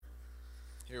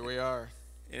Here we are.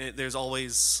 And there's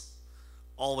always,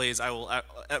 I will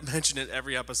mention it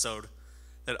every episode,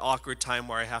 that awkward time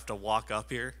where I have to walk up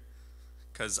here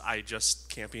because I just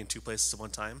can't be in two places at one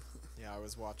time. Yeah, I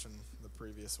was watching the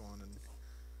previous one and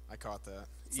I caught that.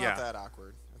 It's Yeah. not that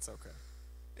awkward. It's okay.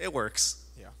 It works.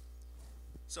 Yeah.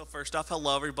 So first off,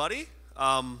 hello everybody.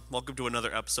 Welcome to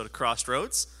another episode of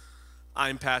Crossroads.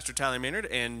 I'm Pastor Tyler Maynard,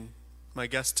 and my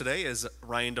guest today is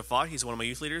Ryan Defauw. He's one of my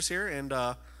youth leaders here, and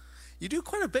you do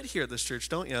quite a bit here at this church,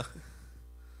 don't you?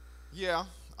 Yeah,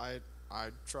 I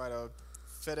try to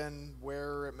fit in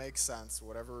where it makes sense.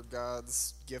 Whatever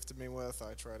God's gifted me with,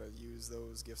 I try to use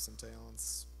those gifts and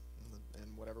talents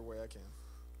in whatever way I can.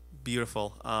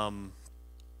 Beautiful.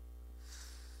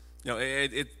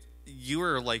 You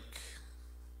are like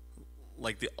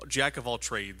the jack of all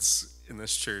trades in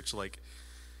this church. Like,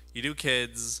 you do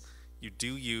kids, you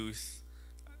do youth.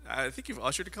 I think you've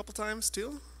ushered a couple times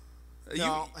too.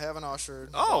 No, I haven't ushered.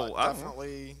 Oh, but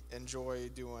definitely enjoy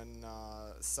doing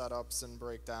setups and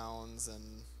breakdowns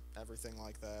and everything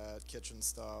like that, kitchen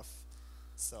stuff.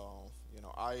 So,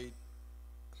 I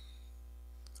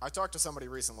talked to somebody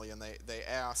recently, and they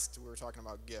asked, we were talking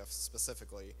about gifts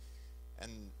specifically,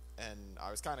 and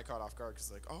I was kind of caught off guard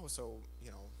because like, oh, so,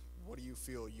 what do you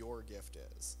feel your gift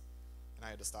is? And I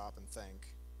had to stop and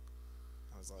think.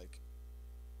 I was like,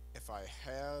 if I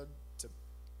had to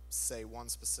say one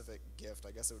specific gift,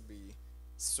 I guess it would be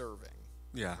serving.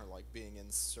 Yeah. Or like being in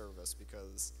service,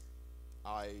 because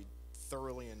I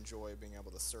thoroughly enjoy being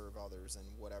able to serve others in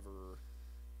whatever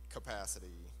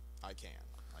capacity I can.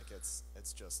 Like it's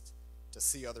just to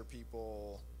see other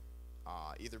people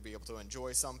either be able to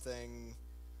enjoy something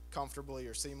comfortably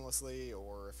or seamlessly,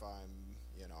 or if I'm,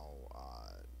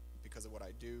 because of what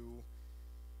I do,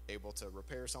 able to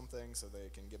repair something so they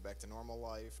can get back to normal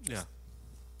life. Yeah.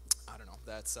 I don't know.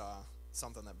 That's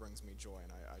something that brings me joy,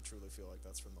 and I truly feel like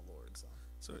that's from the Lord.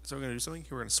 So we're going to do something?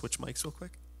 We're going to switch mics real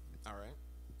quick. All right.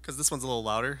 Because this one's a little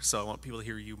louder, so I want people to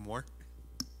hear you more.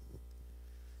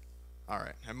 All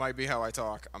right. It might be how I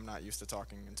talk. I'm not used to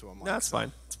talking into a mic. No, it's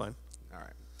fine. It's fine. All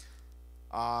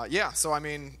right. Yeah, so I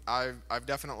mean, I've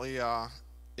definitely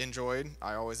enjoyed.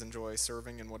 I always enjoy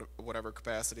serving in whatever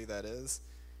capacity that is.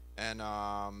 And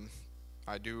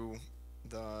I do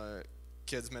the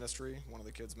kids ministry, one of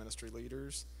the kids ministry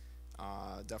leaders.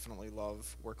 Definitely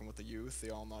love working with the youth.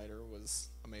 The all-nighter was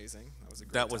amazing. That was a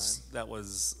great time. That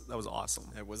was awesome.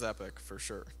 It was epic for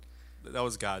sure. That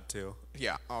was God too.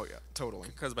 Yeah. Oh yeah. Totally.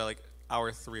 Because by like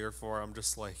hour 3 or 4, I'm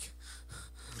just like,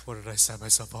 what did I set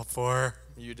myself up for?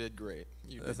 You did great.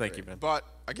 Thank you, man. But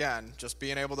again, just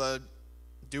being able to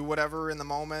do whatever in the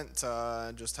moment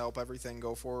to just help everything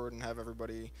go forward and have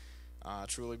everybody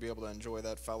truly be able to enjoy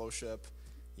that fellowship.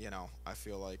 I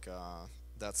feel like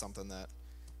that's something that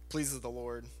pleases the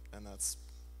Lord, and that's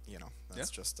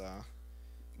just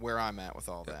where I'm at with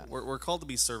all that. We're called to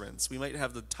be servants. We might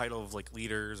have the title of like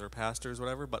leaders or pastors,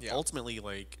 whatever, but ultimately,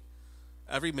 like,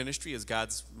 every ministry is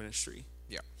God's ministry.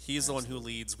 Yeah, He's the one who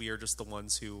leads. We are just the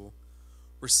ones who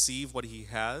receive what He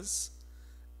has,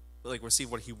 like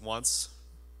receive what He wants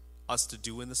us to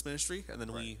do in this ministry, and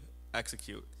then we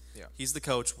execute. Yeah. He's the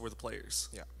coach, we're the players.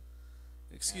 Yeah.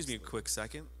 Excuse me a quick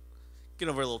second. Get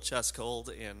over a little chest cold,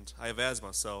 and I have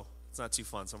asthma, so it's not too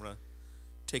fun. So I'm going to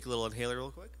take a little inhaler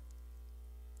real quick.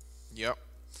 Yep.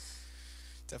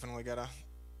 Definitely got to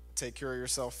take care of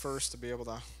yourself first to be able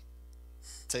to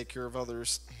take care of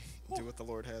others. Do what the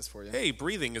Lord has for you. Hey,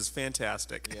 breathing is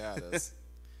fantastic. Yeah, it is.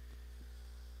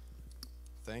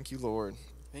 Thank you, Lord.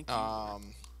 Thank you.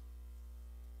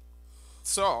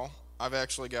 So, I've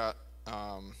actually got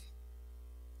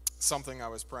something I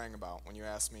was praying about when you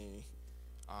asked me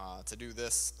to do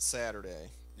this Saturday.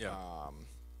 Yeah.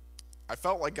 I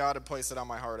felt like God had placed it on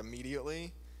my heart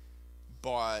immediately,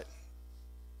 but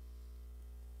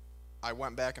I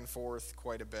went back and forth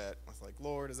quite a bit with like,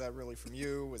 Lord, is that really from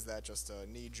you? Was that just a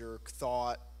knee-jerk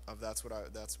thought of that's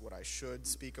what I should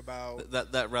speak about?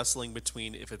 That wrestling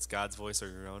between if it's God's voice or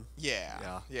your own.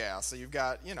 Yeah. So you've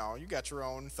got your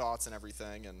own thoughts and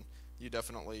everything, and you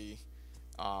definitely,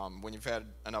 when you've had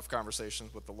enough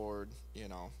conversations with the Lord,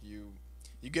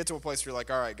 you get to a place where you're like,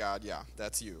 all right, God, yeah,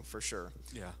 that's you for sure.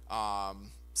 Yeah.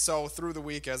 So through the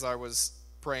week, as I was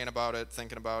praying about it,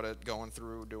 thinking about it, going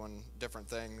through, doing different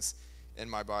things in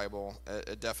my Bible,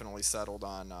 it definitely settled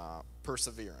on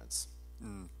perseverance.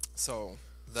 So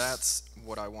that's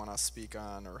what I want to speak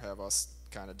on, or have us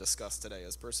kind of discuss today,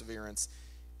 is perseverance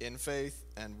in faith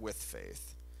and with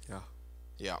faith.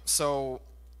 Yeah. So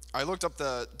I looked up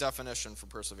the definition for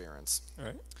perseverance. All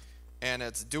right. And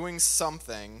it's doing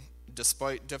something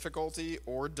despite difficulty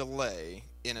or delay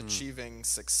in achieving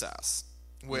success,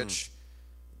 which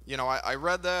I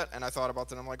read that and I thought about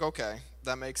that. And I'm like, okay,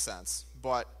 that makes sense.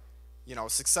 But,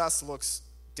 success looks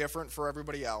different for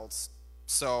everybody else.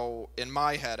 So in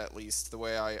my head, at least, the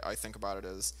way I think about it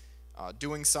is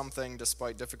doing something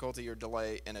despite difficulty or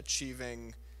delay and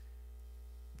achieving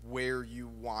where you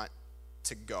want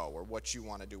to go or what you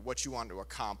want to do, what you want to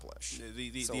accomplish.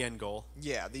 The end goal.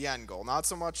 Yeah, the end goal. Not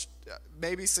so much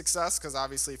maybe success, because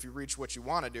obviously if you reach what you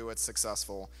want to do, it's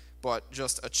successful, but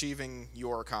just achieving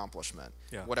your accomplishment,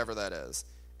 whatever that is.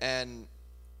 And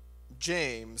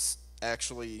James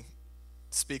actually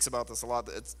speaks about this a lot.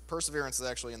 Perseverance is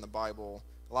actually in the Bible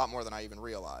a lot more than I even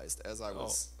realized as I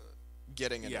was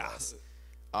getting into this.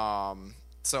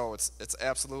 So it's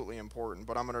absolutely important.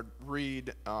 But I'm going to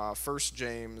read 1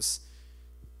 James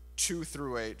 2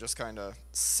 through 8, just kind of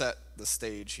set the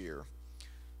stage here.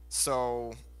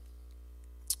 So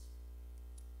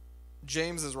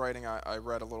James is writing, I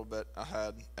read a little bit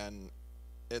ahead, and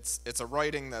it's a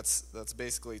writing that's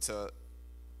basically to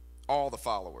all the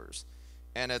followers.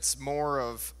 And it's more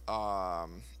of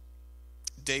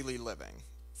daily living,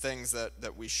 things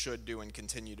that we should do and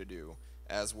continue to do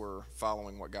as we're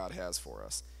following what God has for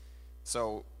us.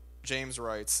 So James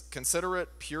writes, "Consider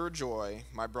it pure joy,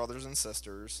 my brothers and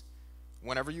sisters,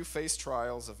 whenever you face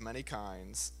trials of many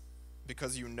kinds,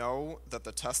 because you know that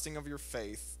the testing of your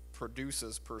faith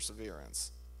produces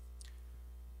perseverance."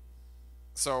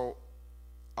 So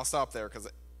I'll stop there, because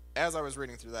as I was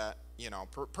reading through that,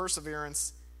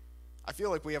 perseverance, I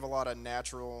feel like we have a lot of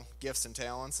natural gifts and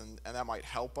talents, and that might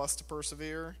help us to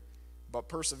persevere, but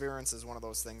perseverance is one of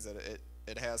those things that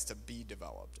it has to be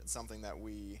developed. It's something that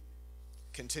we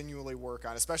continually work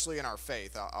on, especially in our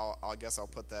faith. I guess I'll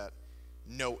put that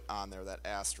note on there, that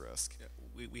asterisk.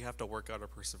 Yeah, we have to work out our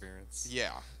perseverance.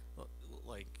 Yeah.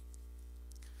 Like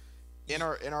in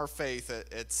our faith,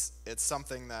 it's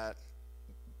something that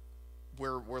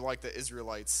we're like the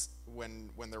Israelites when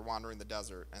they're wandering the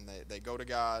desert, and they go to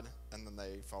God and then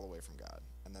they fall away from God,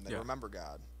 and then they remember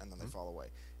God and then they fall away.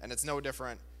 And it's no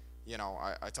different.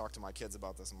 I talk to my kids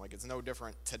about this. I'm like, it's no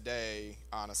different today,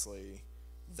 honestly,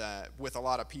 that with a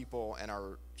lot of people and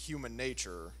our human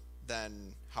nature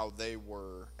than how they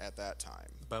were at that time.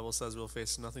 The Bible says we'll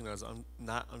face nothing that is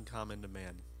not uncommon to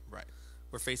man. Right.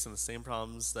 We're facing the same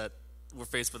problems that were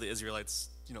faced by the Israelites,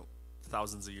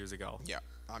 thousands of years ago. Yeah.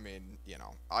 I mean,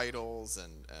 idols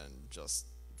and just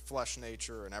flesh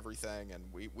nature and everything.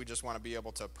 And we just want to be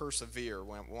able to persevere.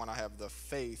 We want to have the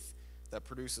faith that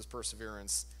produces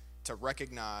perseverance to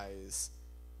recognize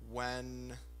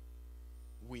when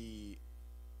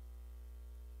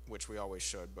which we always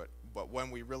should, but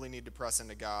when we really need to press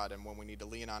into God and when we need to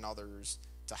lean on others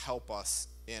to help us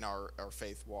in our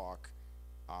faith walk,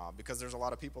 because there's a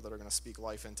lot of people that are going to speak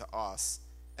life into us.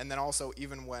 And then also,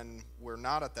 even when we're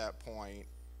not at that point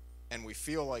and we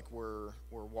feel like we're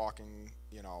walking,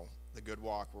 the good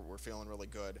walk, we're feeling really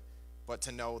good, but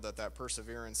to know that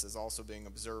perseverance is also being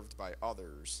observed by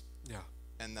others. Yeah.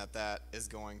 And that is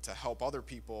going to help other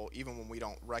people even when we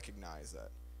don't recognize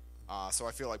it. So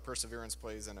I feel like perseverance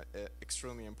plays an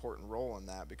extremely important role in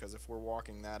that, because if we're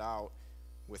walking that out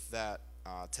with that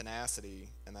tenacity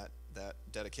and that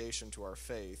dedication to our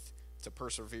faith to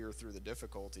persevere through the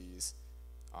difficulties,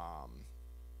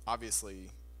 obviously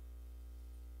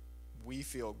we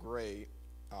feel great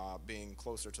being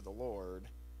closer to the Lord,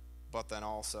 but then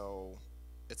also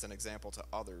it's an example to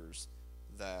others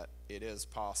that it is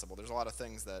possible. There's a lot of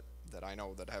things that I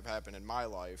know that have happened in my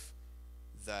life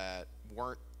that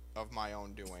weren't of my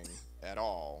own doing at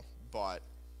all, but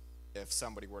if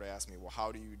somebody were to ask me, well, how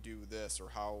do you do this, or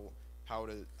how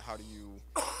do you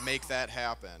make that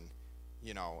happen,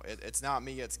 it's not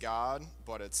me, it's God,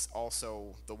 but it's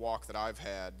also the walk that I've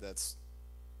had that's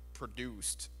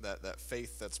produced that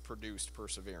faith that's produced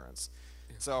perseverance.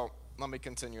 Yeah. So let me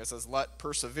continue. It says, "Let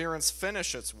perseverance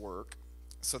finish its work,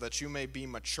 so that you may be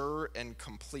mature and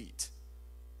complete,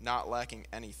 not lacking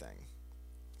anything.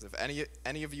 If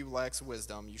any of you lacks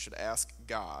wisdom, you should ask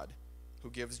God, who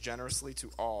gives generously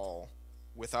to all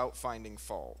without finding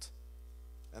fault."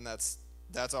 And that's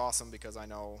awesome, because I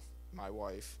know my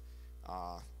wife,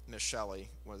 Miss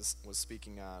Shelley, was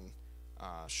speaking on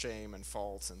shame and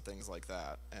faults and things like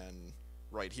that. And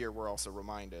right here we're also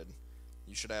reminded,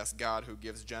 you should ask God, who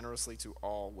gives generously to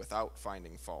all without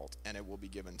finding fault, and it will be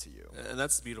given to you. And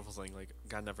that's the beautiful thing. Like,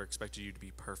 God never expected you to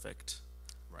be perfect.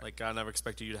 Right. Like, God never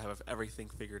expected you to have everything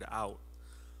figured out.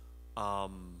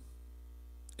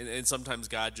 And sometimes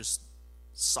God just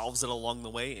solves it along the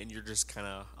way, and you're just kind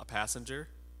of a passenger.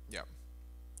 Yeah.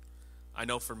 I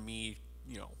know for me,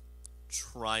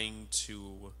 trying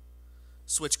to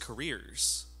switch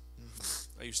careers.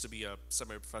 Mm-hmm. I used to be a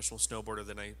semi-professional snowboarder,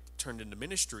 then I turned into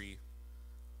ministry.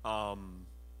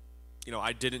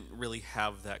 I didn't really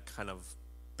have that kind of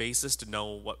basis to know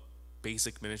what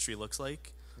basic ministry looks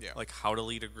like. Yeah. Like how to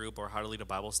lead a group or how to lead a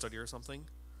Bible study or something.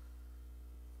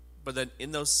 But then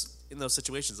in those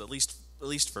situations, at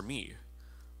least for me,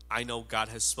 I know God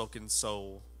has spoken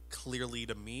so clearly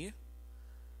to me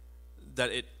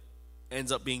that it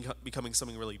ends up becoming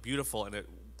something really beautiful, and it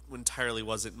entirely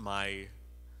wasn't by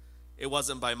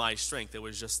my strength. It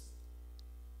was just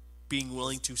being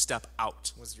willing to step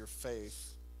out. Was your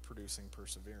faith producing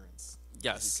perseverance?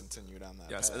 Yes. As you continued on that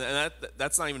Yes, path. and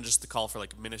that's not even just the call for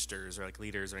like ministers or like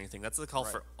leaders or anything. That's the call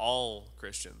for all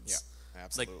Christians. Yeah,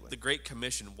 absolutely. Like the Great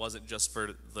Commission wasn't just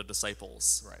for the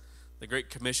disciples. Right. The Great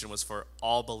Commission was for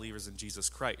all believers in Jesus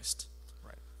Christ.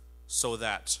 Right. So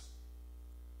that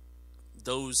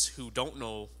those who don't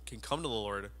know can come to the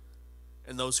Lord,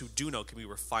 and those who do know can be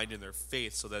refined in their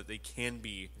faith so that they can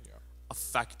be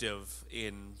effective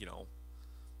in,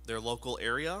 their local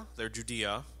area, their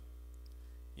Judea,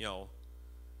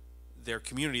 their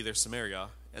community, their Samaria,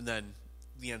 and then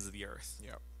the ends of the earth.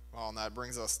 Yep. Well, and that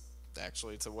brings us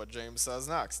actually to what James says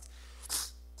next.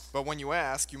 But when you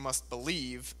ask, you must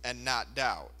believe and not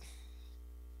doubt.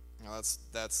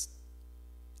 That's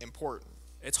important.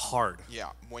 It's hard. Yeah.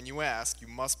 When you ask, you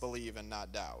must believe and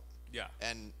not doubt. Yeah.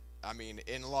 And I mean,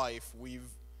 in life, we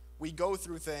go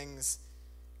through things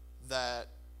that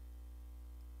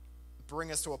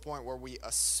bring us to a point where we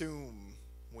assume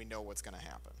we know what's going to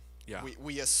happen. Yeah.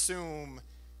 We assume,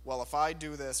 well, if I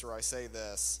do this or I say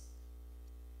this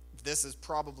is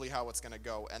probably how it's going to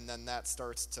go, and then that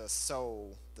starts to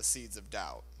sow the seeds of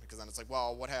doubt, because then it's like,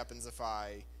 well, what happens if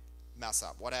I mess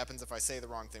up? What happens if I say the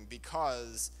wrong thing?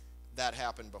 Because that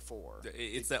happened before.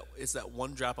 It's that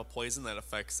one drop of poison that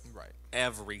affects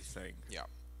everything. Yeah,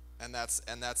 and that's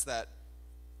that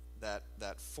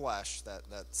flesh,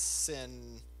 that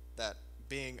sin, that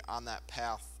being on that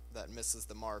path that misses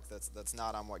the mark, that's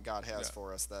not on what God has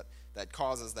for us, that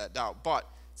causes that doubt. But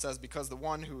it says, because the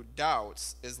one who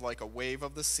doubts is like a wave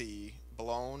of the sea,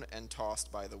 blown and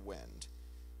tossed by the wind.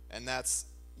 And that's,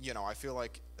 I feel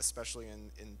like, especially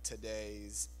in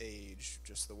today's age,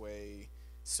 just the way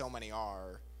so many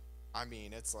are, I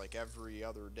mean, it's like every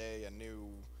other day a new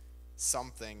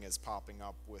something is popping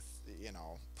up with,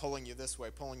 pulling you this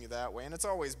way, pulling you that way. And it's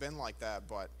always been like that,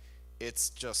 but it's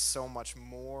just so much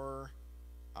more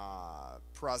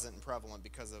present and prevalent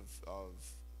because of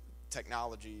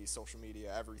technology, social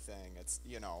media, everything. It's,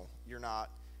 you're not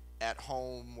at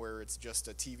home where it's just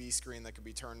a TV screen that could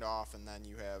be turned off, and then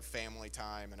you have family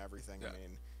time and everything. Yeah. I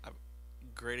mean, a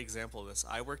great example of this.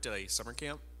 I worked at a summer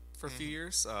camp for a few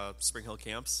years, Spring Hill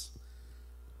camps.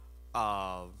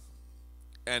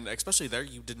 And especially there,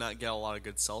 you did not get a lot of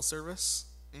good cell service.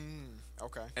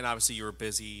 Okay. And obviously you were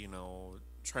busy,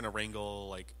 trying to wrangle,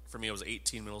 like, for me it was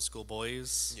 18 middle school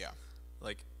boys. Yeah.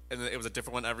 Like, and it was a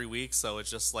different one every week, so it's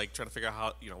just like trying to figure out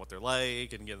how, what they're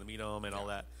like and getting to meet them and all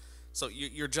that. So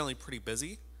you're generally pretty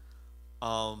busy.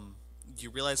 You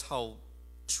realize how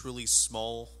truly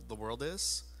small the world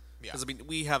is. Yeah. Because, I mean,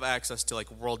 we have access to,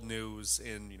 like, world news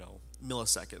in,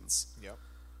 milliseconds. Yep.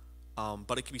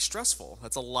 But it can be stressful.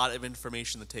 That's a lot of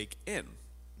information to take in.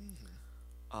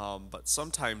 But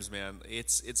sometimes, man,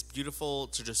 it's beautiful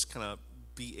to just kind of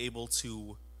be able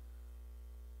to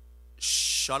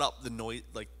shut up the noise,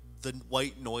 like the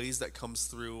white noise that comes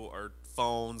through our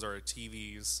phones or our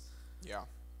TVs. Yeah.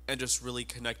 And just really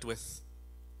connect with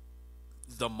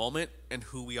the moment and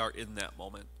who we are in that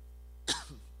moment.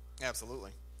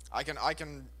 Absolutely. I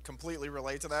can completely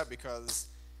relate to that, because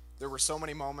there were so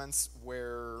many moments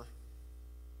where,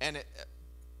 and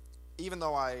even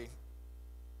though I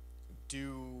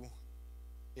do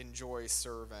enjoy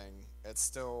serving, it's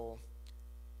still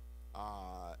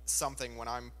something when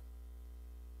I'm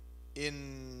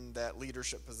in that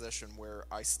leadership position where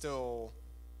I still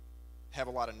have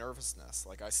a lot of nervousness.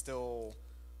 Like, I still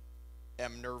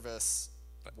am nervous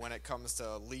when it comes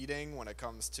to leading, when it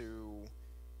comes to,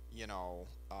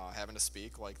 having to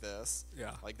speak like this.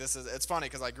 Yeah. Like, it's funny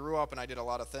because I grew up and I did a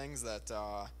lot of things that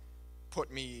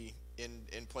put me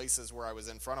in places where I was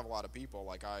in front of a lot of people.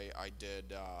 Like, I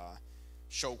did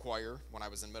show choir when I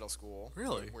was in middle school.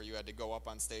 Really? Where you had to go up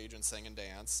on stage and sing and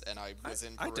dance, and I was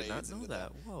in I parades. did not know and did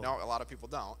that. Whoa. No, a lot of people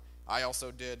don't. I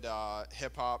also did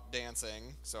hip-hop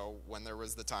dancing, so when there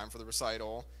was the time for the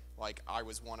recital, like, I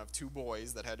was one of two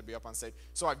boys that had to be up on stage.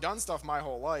 So I've done stuff my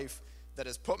whole life that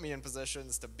has put me in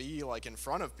positions to be, like, in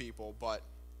front of people, but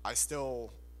I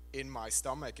still, in my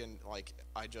stomach, and, like,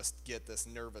 I just get this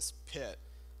nervous pit,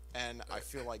 and I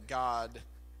feel like God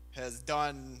has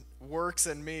done works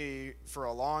in me for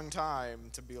a long time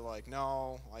to be like,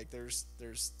 no, like, there's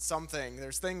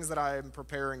things that I'm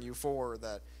preparing you for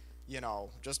that,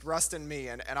 just rest in me.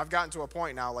 And I've gotten to a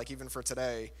point now, like even for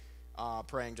today,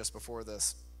 praying just before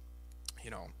this,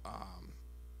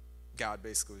 God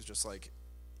basically was just like,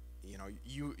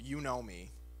 you know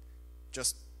me,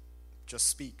 just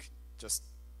speak,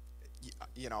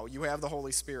 you have the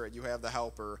Holy Spirit, you have the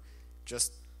Helper,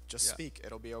 just speak,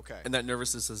 it'll be okay. And that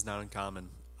nervousness is not uncommon.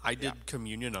 I did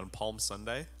communion on Palm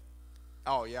Sunday.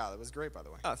 Oh yeah, that was great, by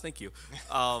the way. Oh, thank you.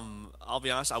 I'll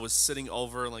be honest, I was sitting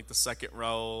over in like the second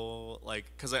row, like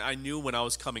because I knew when I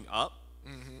was coming up,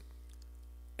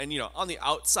 and on the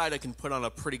outside I can put on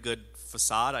a pretty good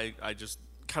facade. I just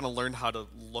kind of learned how to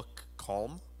look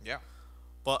calm. Yeah.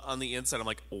 But on the inside, I'm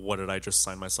like, what did I just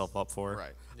sign myself up for?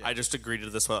 Right. Yeah. I just agreed to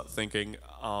this without thinking.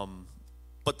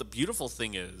 But the beautiful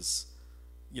thing is,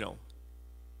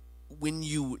 when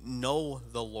you know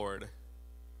the Lord,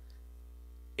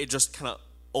 it just kind of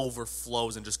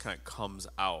overflows and just kind of comes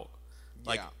out.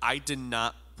 Like, I did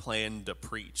not plan to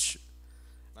preach.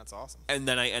 That's awesome. And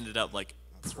then I ended up,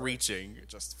 preaching. Right. It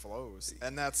just flows.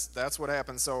 And that's what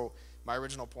happened. So my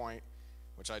original point,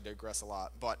 which I digress a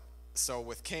lot, but so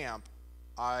with camp,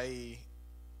 I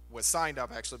was signed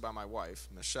up actually by my wife,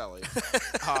 Miss Shelley,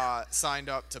 signed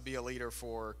up to be a leader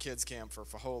for kids camp for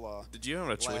Fahola. Did you have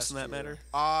a choice in that matter?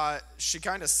 She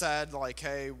kind of said, like,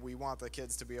 hey, we want the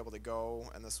kids to be able to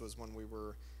go, and this was when we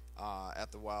were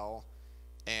at the well,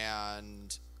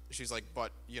 and she's like,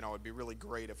 but, it'd be really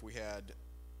great if we had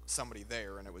somebody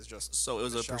there, and it was just so it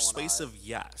was Michelle a persuasive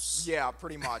yes. Yeah,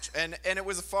 pretty much. And it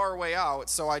was a far way out,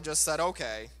 so I just said,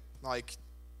 okay, like,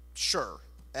 sure.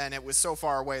 And it was so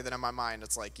far away that in my mind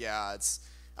it's like, yeah,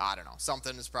 I don't know,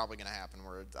 something is probably going to happen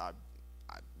where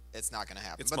it's not going to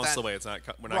happen. It's months away.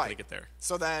 We're not going to get there.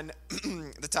 So then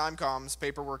the time comes,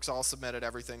 paperwork's all submitted,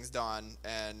 everything's done,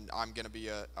 and I'm going to be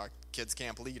a kids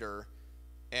camp leader.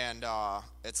 And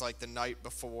it's like the night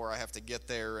before I have to get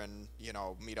there and,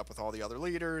 meet up with all the other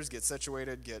leaders, get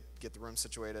situated, get the room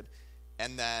situated.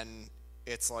 And then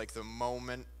it's like the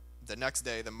next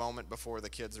day, the moment before the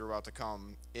kids are about to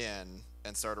come in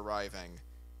and start arriving,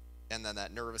 and then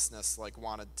that nervousness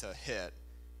wanted to hit,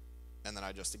 and then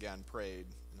I just again prayed,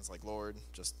 and it's like, Lord,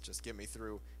 just get me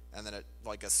through. And then it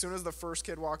as soon as the first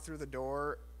kid walked through the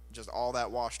door, just all that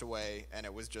washed away, and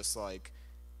it was just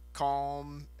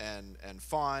calm and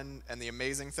fun. And the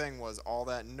amazing thing was all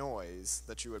that noise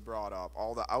that you had brought up,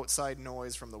 all the outside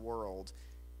noise from the world,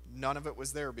 none of it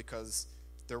was there because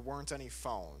there weren't any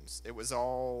phones. It was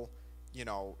all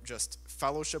just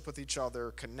fellowship with each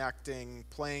other, connecting,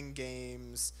 playing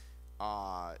games,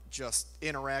 just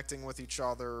interacting with each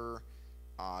other,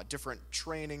 different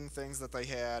training things that they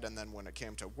had. And then when it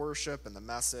came to worship and the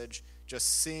message,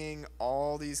 just seeing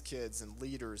all these kids and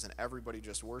leaders and everybody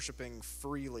just worshiping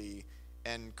freely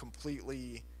and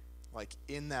completely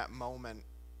in that moment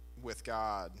with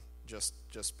God, just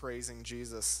praising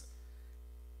Jesus.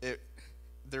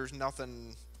 There's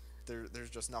nothing... There's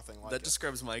just nothing like that. It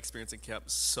Describes my experience in camp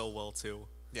so well too.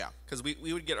 Yeah, because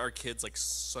we would get our kids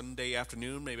Sunday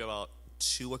afternoon, maybe about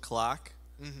 2:00.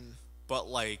 Mm-hmm. But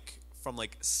from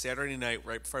Saturday night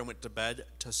right before I went to bed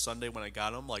to Sunday when I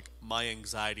got them, my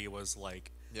anxiety was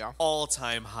all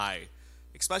time high,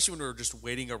 especially when we were just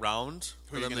waiting around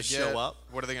for them to show up.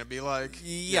 What are they gonna be like?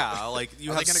 Yeah,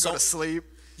 you are they gonna go to sleep?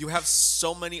 You have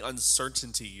so many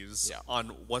uncertainties on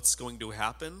what's going to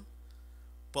happen.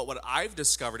 But what I've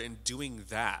discovered in doing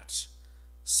that,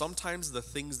 sometimes the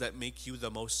things that make you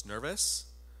the most nervous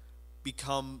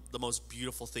become the most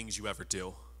beautiful things you ever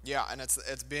do. Yeah, and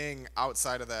it's being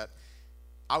outside of that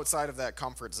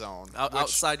comfort zone,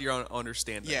 outside your own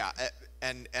understanding. Yeah,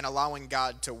 and allowing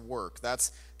God to work.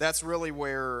 That's really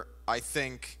where I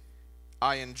think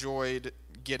I enjoyed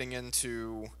getting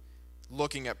into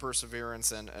looking at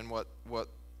perseverance and what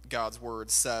God's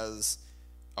word says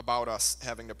about us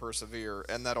having to persevere,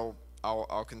 and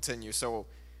I'll continue. So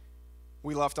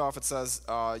we left off, it says,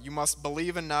 you must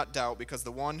believe and not doubt, because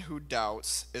the one who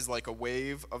doubts is like a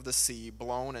wave of the sea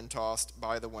blown and tossed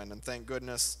by the wind. And thank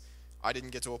goodness I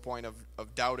didn't get to a point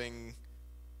of doubting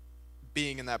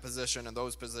being in that position and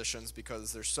those positions,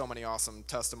 because there's so many awesome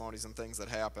testimonies and things that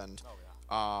happened.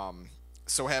 Oh, yeah.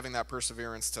 So having that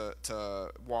perseverance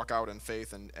to walk out in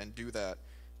faith and do that.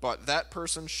 But that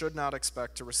person should not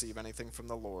expect to receive anything from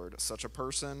the Lord. Such a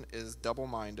person is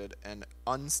double-minded and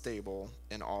unstable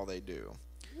in all they do.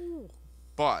 Ooh.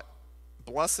 But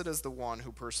blessed is the one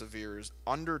who perseveres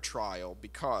under trial,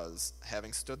 because,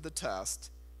 having stood the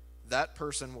test, that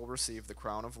person will receive the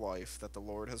crown of life that the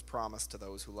Lord has promised to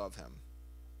those who love him.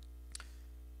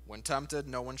 When tempted,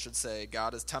 no one should say,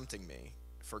 God is tempting me,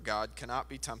 for God cannot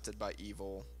be tempted by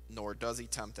evil, nor does he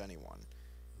tempt anyone.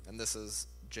 And this is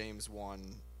James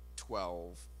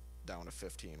 1:12 down to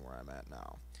 15 where I'm at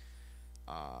now.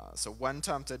 So when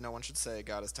tempted, no one should say,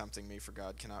 God is tempting me, for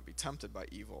God cannot be tempted by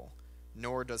evil,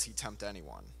 nor does he tempt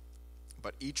anyone.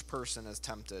 But each person is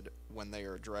tempted when they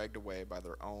are dragged away by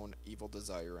their own evil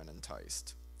desire and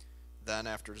enticed. Then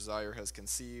after desire has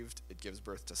conceived, it gives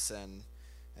birth to sin,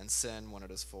 and sin, when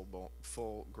it is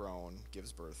full grown,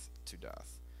 gives birth to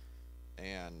death.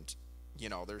 And,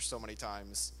 there's so many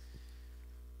times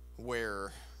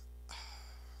where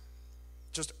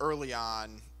just early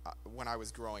on, when I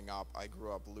was growing up, I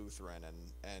grew up Lutheran,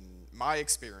 and my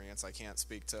experience, I can't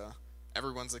speak to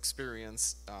everyone's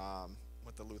experience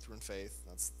with the Lutheran faith.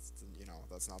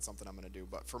 That's not something I'm going to do.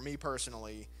 But for me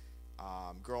personally,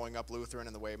 growing up Lutheran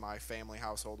and the way my family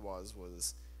household was,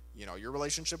 your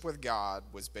relationship with God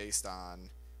was based on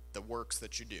the works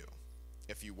that you do.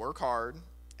 If you work hard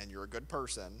and you're a good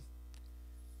person,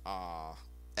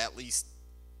 at least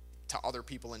to other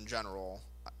people in general,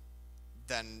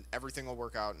 then everything will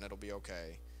work out and it'll be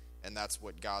okay. And that's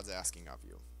what God's asking of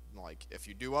you. Like, if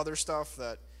you do other stuff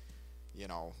that,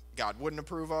 God wouldn't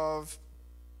approve of,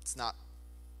 it's not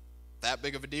that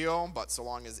big of a deal. But so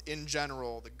long as, in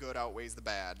general, the good outweighs the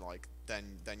bad,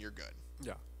 then you're good.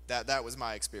 Yeah. That was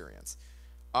my experience.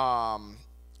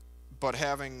 But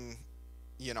having,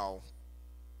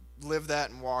 lived that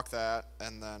and walked that,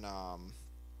 and then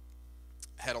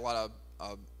had a lot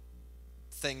of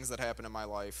things that happened in my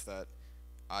life that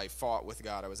I fought with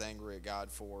God. I was angry at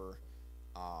God for.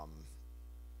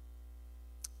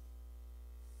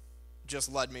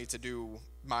 Just led me to do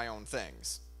my own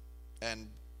things, and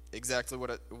exactly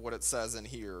what it says in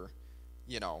here.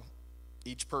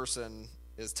 Each person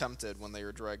is tempted when they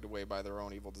are dragged away by their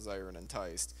own evil desire and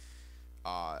enticed.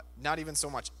 Not even so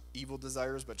much evil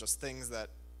desires, but just things that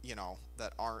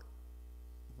that aren't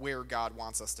where God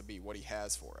wants us to be, what he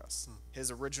has for us.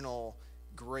 His original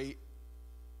great,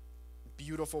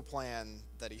 beautiful plan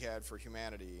that he had for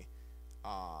humanity,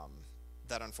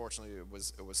 that unfortunately it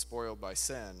was spoiled by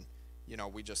sin.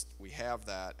 We have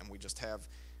that, and we just have,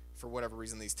 for whatever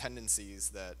reason, these tendencies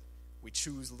that we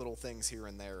choose little things here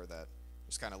and there that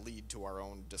just kind of lead to our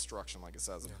own destruction. Like it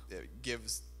says, It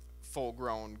gives full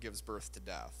grown, gives birth to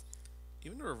death.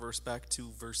 Even to reverse back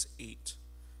to verse 8,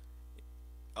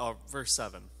 verse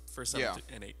 7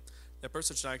 and 8. That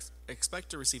person should not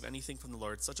expect to receive anything from the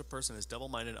Lord. Such a person is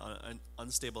double-minded and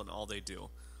unstable in all they do.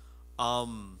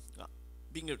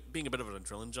 Being a bit of an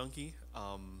adrenaline junkie,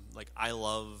 I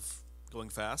love going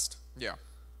fast. Yeah.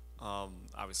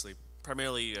 Obviously,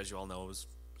 primarily, as you all know, it was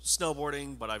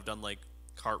snowboarding, but I've done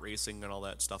kart racing and all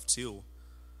that stuff too.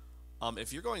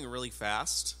 If you're going really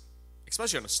fast,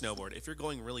 especially on a snowboard, if you're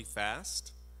going really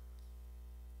fast,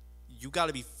 you got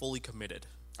to be fully committed.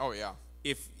 Oh yeah.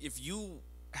 If you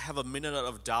have a minute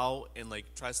of doubt and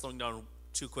try slowing down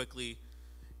too quickly,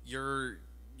 you're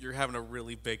having a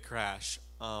really big crash.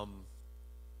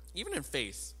 Even in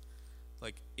faith,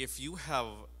 if you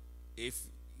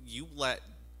let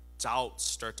doubt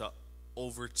start to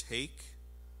overtake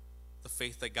the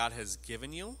faith that God has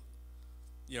given you,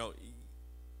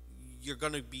 you're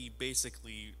going to be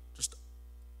basically just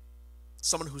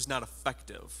someone who's not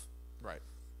effective. Right.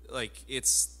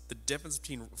 It's the difference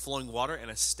between flowing water and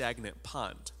a stagnant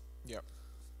pond. Yep.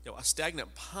 A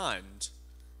stagnant pond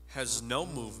has no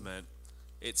movement.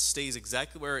 It stays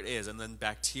exactly where it is, and then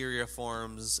bacteria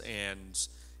forms, and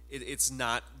it's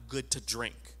not good to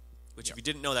drink. Which, if you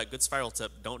didn't know that, good survival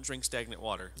tip: don't drink stagnant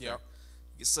water. Yep.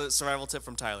 Survival tip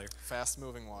from Tyler: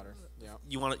 fast-moving water. Yeah.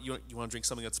 You want to drink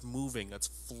something that's moving, that's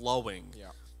flowing,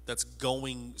 that's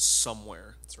going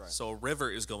somewhere. That's right. So a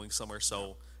river is going somewhere.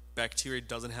 So bacteria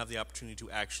doesn't have the opportunity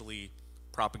to actually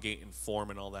propagate and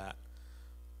form and all that.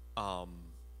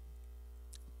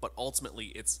 But ultimately,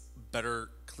 it's better,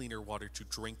 cleaner water to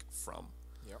drink from.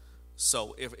 Yep.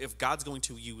 So if God's going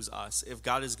to use us, if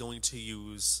God is going to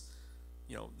use,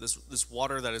 this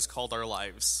water that is called our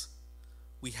lives,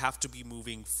 we have to be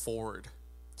moving forward.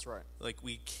 That's right.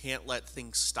 We can't let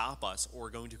things stop us, or we're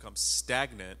going to become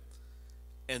stagnant,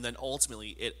 and then ultimately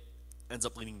it ends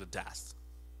up leading to death.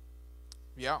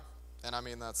 Yeah. And I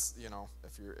mean, that's,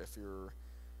 if you're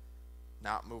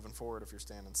not moving forward, if you're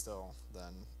standing still,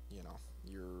 then,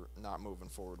 you're not moving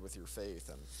forward with your faith.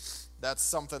 And that's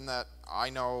something that I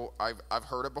know I've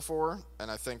heard it before, and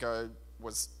I think I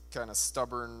was kind of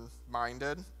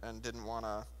stubborn-minded and didn't want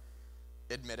to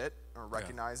admit it or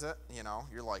recognize it.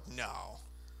 You're like, no.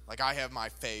 I have my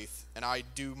faith, and I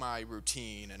do my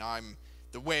routine, and I'm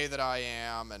the way that I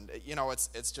am, and,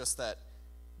 it's just that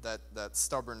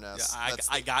stubbornness. Yeah,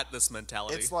 I got this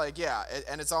mentality. It's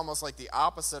and it's almost like the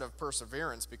opposite of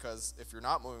perseverance, because if you're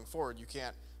not moving forward, you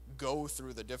can't go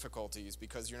through the difficulties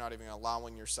because you're not even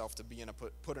allowing yourself to be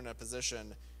put in a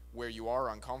position where you are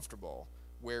uncomfortable,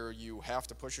 where you have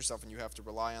to push yourself and you have to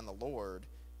rely on the Lord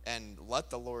and let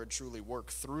the Lord truly work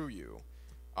through you.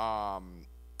 And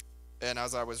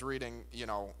as I was reading,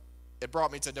 it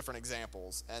brought me to different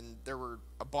examples, and there were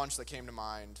a bunch that came to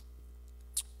mind.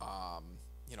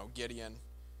 Gideon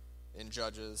in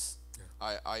Judges.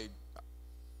 Yeah. I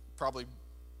probably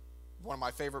one of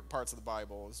my favorite parts of the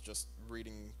Bible is just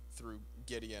reading through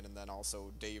Gideon, and then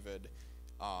also David.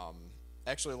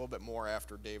 Actually, a little bit more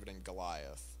after David and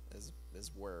Goliath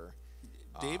is where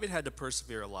David had to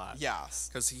persevere a lot. Yes,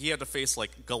 because he had to face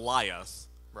Goliath.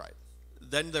 Right.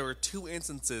 Then there were 2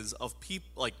 instances of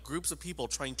groups of people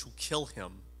trying to kill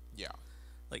him. Yeah.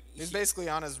 He's basically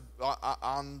on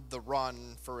the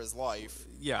run for his life.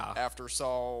 Yeah. After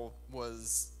Saul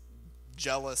was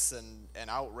jealous and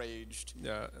outraged.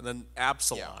 Yeah, and then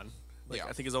Absalom. Yeah.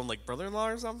 I think his own brother-in-law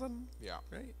or something. Yeah.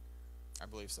 Right? I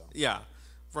believe so. Yeah.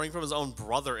 Running from his own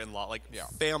brother-in-law,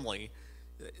 family.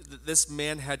 This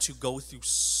man had to go through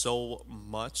so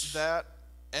much. That,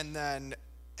 and then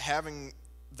having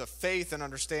the faith and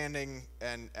understanding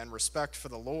and respect for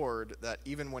the Lord, that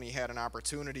even when he had an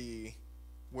opportunity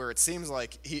where it seems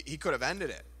like he could have ended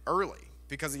it early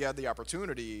because he had the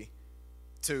opportunity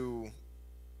to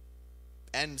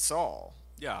end Saul.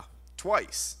 Yeah.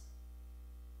 Twice.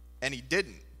 And he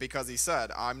didn't, because he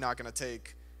said, I'm not going to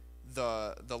take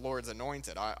the Lord's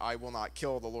anointed. I will not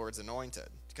kill the Lord's anointed.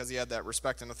 Because he had that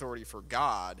respect and authority for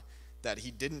God, that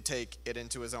he didn't take it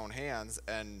into his own hands,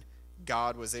 and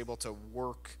God was able to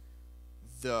work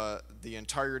the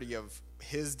entirety of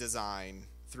his design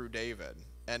through David.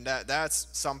 And that's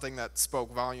something that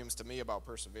spoke volumes to me about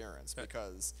perseverance,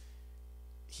 because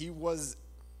he was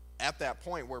at that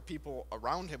point where people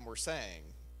around him were saying,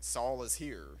 Saul is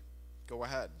here, go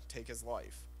ahead, take his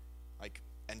life.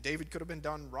 And David could have been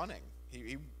done running.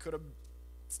 He could have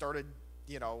started,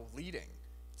 leading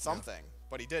something,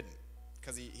 but he didn't,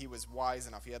 because he was wise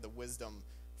enough. He had the wisdom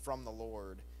from the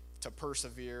Lord to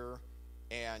persevere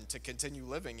and to continue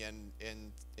living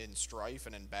in strife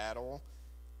and in battle.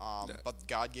 But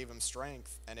God gave him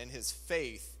strength, and in his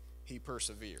faith, he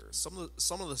persevered.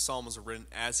 Some of the Psalms were written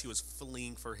as he was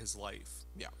fleeing for his life.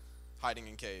 Yeah, hiding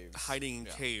in caves.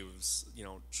 Caves,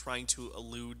 trying to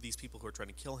elude these people who are trying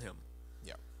to kill him.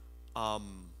 Yeah.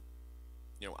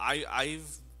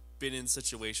 I've been in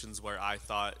situations where I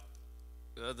thought,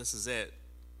 this is it.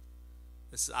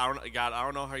 I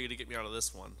don't know how you're gonna get me out of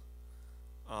this one.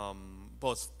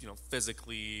 Both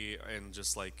physically and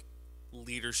just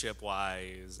leadership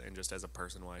wise and just as a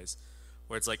person wise,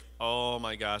 where it's oh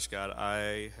my gosh, God,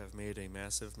 I have made a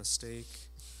massive mistake.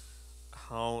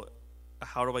 How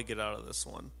do I get out of this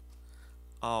one?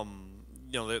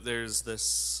 There's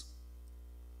this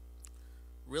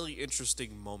really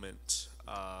interesting moment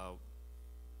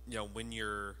when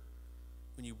you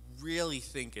really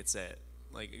think it's it,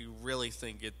 you really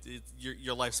think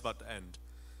your life's about to end.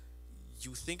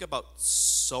 You think about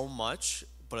so much,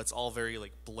 but it's all very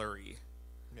blurry.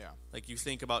 Yeah. You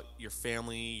think about your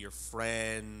family, your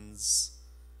friends,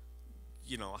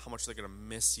 how much they're gonna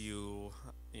miss you.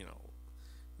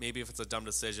 Maybe if it's a dumb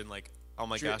decision, oh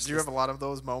my gosh. Do you have a lot of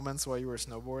those moments while you were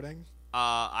snowboarding?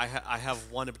 I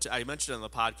have one. I mentioned it on the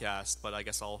podcast, but I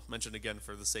guess I'll mention it again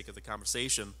for the sake of the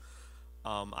conversation.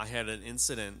 I had an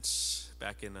incident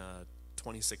back in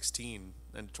 2016,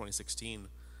 end of 2016.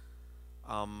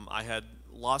 I had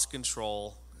lost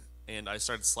control, and I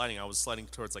started sliding. I was sliding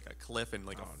towards a cliff in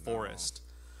a forest,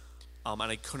 and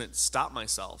I couldn't stop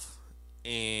myself.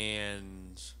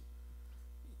 And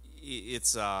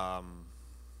it's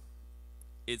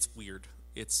weird.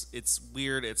 It's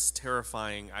weird. It's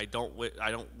terrifying. I don't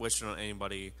wish it on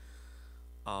anybody.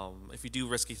 If you do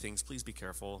risky things, please be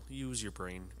careful. Use your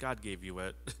brain. God gave you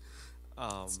it.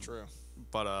 It's true.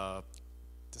 But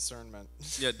discernment.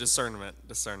 Yeah, discernment.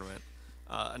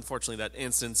 Unfortunately, that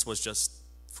instance was just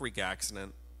freak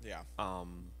accident. Yeah.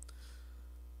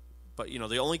 But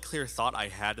the only clear thought I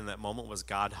had in that moment was,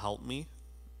 God help me.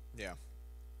 Yeah.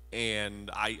 And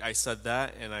I said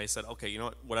that, and I said, okay,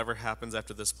 whatever happens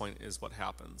after this point is what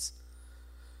happens.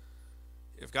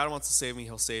 If God wants to save me,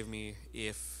 he'll save me.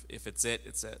 If it's it,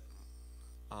 it's it.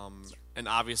 And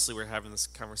obviously we're having this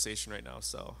conversation right now,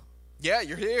 so. Yeah,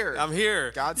 you're here. I'm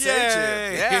here. God saved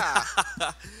you. Yeah.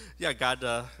 Yeah,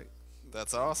 God.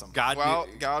 That's awesome.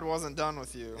 God wasn't done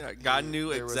with you. Yeah, God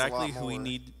knew exactly who he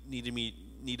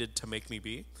needed to make me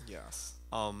be. Yes.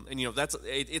 And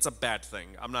it's a bad thing.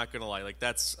 I'm not gonna lie.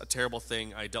 That's a terrible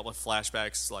thing. I dealt with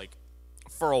flashbacks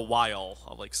for a while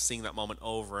of seeing that moment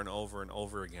over and over and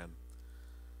over again.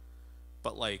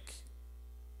 But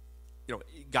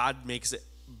God makes it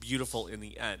beautiful in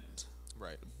the end.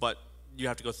 Right. But you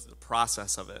have to go through the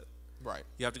process of it. Right.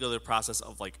 You have to go through the process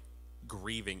of like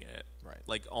grieving it. Right.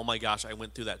 Like, oh my gosh, I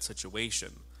went through that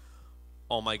situation.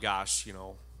 Oh my gosh,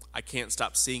 I can't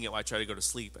stop seeing it while I try to go to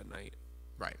sleep at night.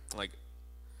 Right. Like,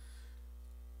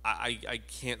 I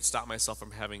can't stop myself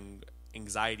from having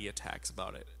anxiety attacks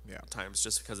about it at times,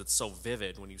 just because it's so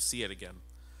vivid when you see it again.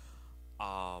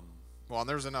 Well, and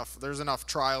there's enough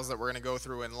trials that we're going to go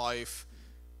through in life,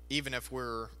 even if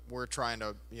we're trying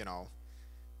to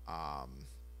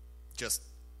just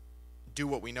do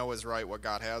what we know is right, what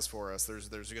God has for us. There's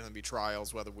going to be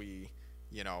trials, whether we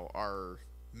are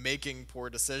making poor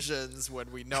decisions when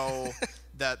we know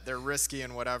that they're risky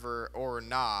and whatever, or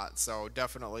not. So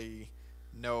definitely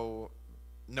no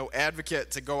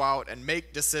advocate to go out and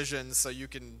make decisions so you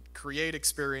can create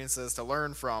experiences to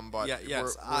learn from. But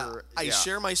I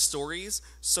share my stories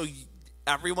so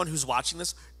everyone who's watching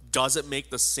this doesn't make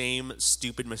the same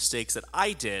stupid mistakes that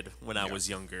I did when I was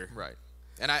younger. Right.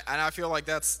 And I feel like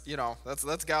that's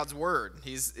God's word.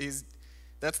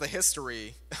 That's the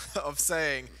history of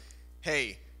saying,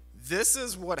 hey, this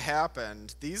is what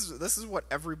happened. This is what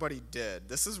everybody did.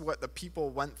 This is what the people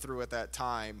went through at that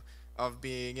time of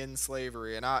being in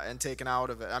slavery and taken out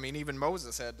of it. I mean, even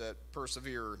Moses had to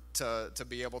persevere to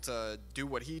be able to do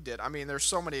what he did. I mean, there's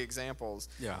so many examples.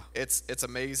 Yeah. It's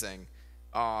amazing.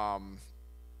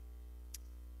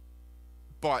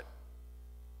 But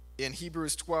in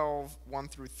Hebrews 12, 1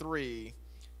 through 3,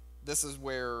 this is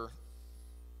where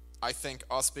I think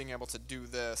us being able to do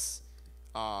this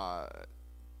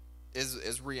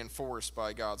is reinforced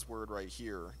by God's word right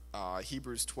here.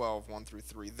 Hebrews 12, 1 through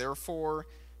 3. Therefore,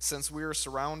 since we are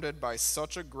surrounded by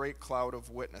such a great cloud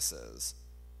of witnesses,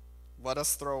 let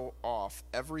us throw off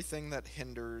everything that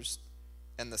hinders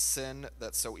and the sin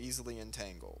that so easily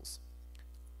entangles.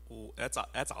 Ooh, that's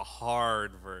a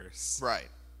hard verse. Right.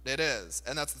 It is.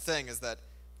 And that's the thing, is that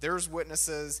there's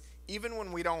witnesses, even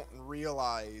when we don't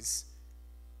realize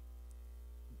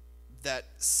that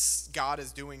God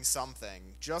is doing something,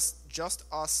 just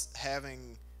us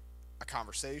having a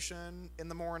conversation in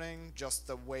the morning, just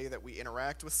the way that we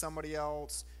interact with somebody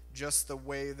else, just the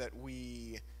way that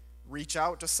we reach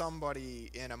out to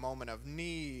somebody in a moment of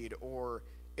need, or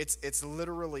it's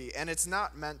literally, and it's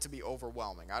not meant to be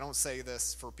overwhelming. I don't say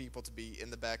this for people to be in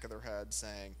the back of their head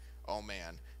saying, oh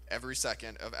man, every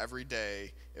second of every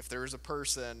day, if there's a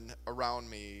person around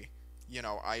me,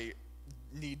 I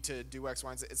need to do X,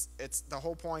 Y, and Z. It's the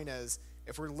whole point is,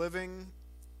 if we're living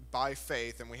by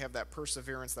faith and we have that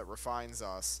perseverance that refines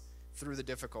us through the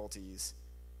difficulties,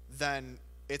 then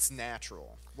it's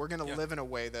natural. We're going to live in a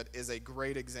way that is a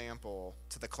great example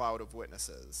to the cloud of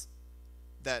witnesses.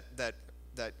 That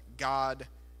God,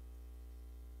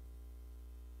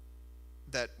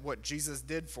 that what Jesus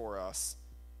did for us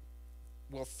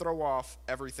will throw off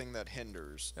everything that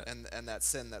hinders and that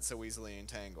sin that so easily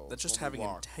entangles. That's just having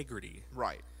integrity.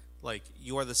 Right. Like,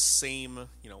 you are the same,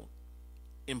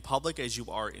 in public as you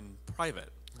are in private.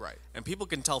 Right. And people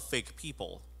can tell fake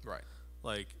people. Right.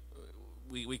 Like,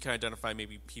 we can identify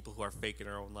maybe people who are fake in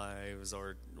our own lives,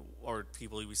 or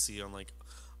people we see on, like,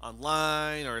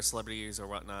 online, or celebrities or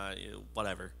whatnot,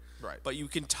 whatever. Right. But you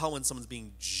can tell when someone's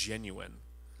being genuine.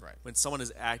 Right. When someone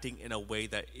is acting in a way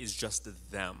that is just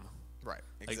them. Right.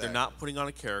 Exactly. Like, they're not putting on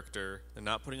a character, they're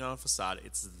not putting on a facade,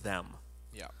 it's them.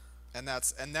 Yeah. And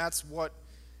that's what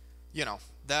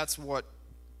that's what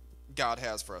God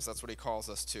has for us. That's what he calls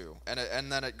us to.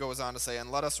 And then it goes on to say,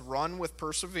 and let us run with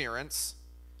perseverance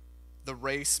the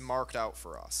race marked out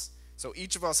for us. So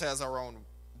each of us has our own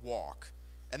walk,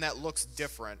 and that looks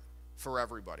different for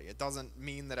everybody. It doesn't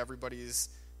mean that everybody's,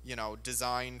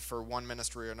 designed for one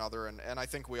ministry or another, and I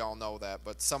think we all know that,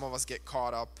 but some of us get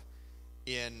caught up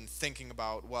in thinking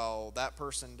about, well, that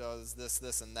person does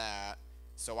this, and that,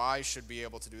 so I should be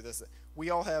able to do this. We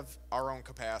all have our own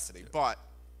capacity, but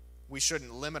we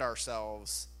shouldn't limit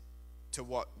ourselves to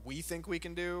what we think we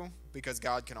can do, because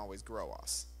God can always grow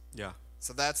us. Yeah.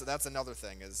 So that's another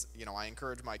thing is, I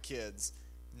encourage my kids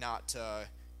not to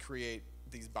create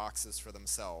these boxes for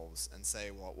themselves and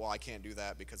say, well, I can't do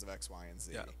that because of X, Y, and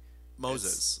Z. Yeah.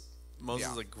 Moses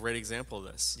is a great example of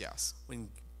this. Yes. When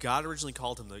God originally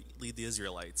called him to lead the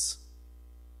Israelites,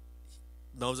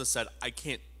 Moses said, I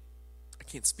can't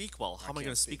speak well. How am I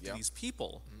going to speak to these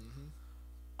people?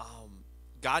 Mm-hmm.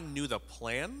 God knew the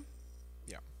plan,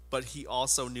 but he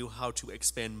also knew how to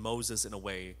expand Moses in a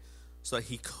way so that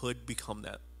he could become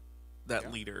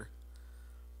that leader.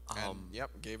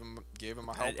 Gave him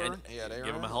a helper. He had Aaron.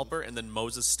 Gave him a helper, and then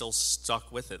Moses still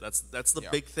stuck with it. That's the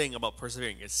big thing about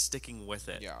persevering, is sticking with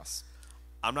it. Yes.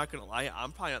 I'm not gonna lie.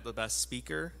 I'm probably not the best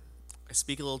speaker. I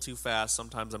speak a little too fast.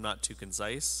 Sometimes I'm not too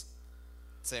concise.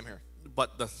 Same here.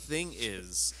 But the thing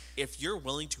is, if you're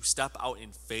willing to step out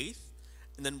in faith,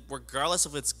 and then regardless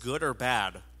if it's good or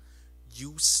bad,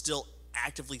 you still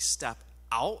actively step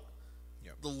out,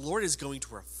 the Lord is going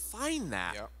to refine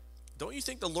that. Yep. Don't you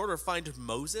think the Lord refined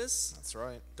Moses? That's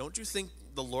right. Don't you think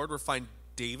the Lord refined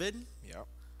David? Yep.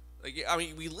 Like, I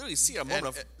mean, we literally see a moment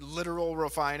of literal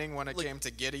refining when it came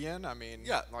to Gideon. I mean,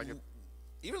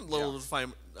 even little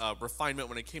refinement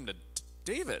when it came to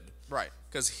David. Right.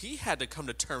 Because he had to come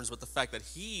to terms with the fact that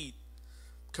he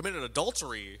committed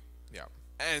adultery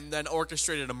and then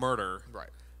orchestrated a murder. Right.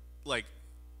 Like,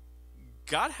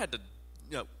 God had to,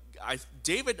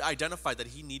 David identified that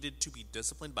he needed to be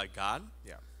disciplined by God.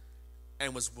 Yeah.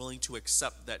 And was willing to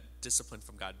accept that discipline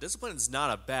from God. Discipline is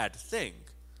not a bad thing.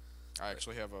 I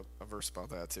actually have a verse about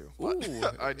that too. Ooh,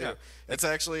 I do. yeah. It's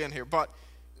actually in here. But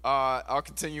I'll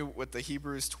continue with the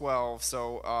Hebrews 12.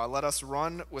 So let us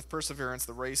run with perseverance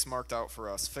the race marked out for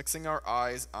us, fixing our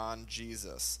eyes on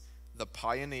Jesus, the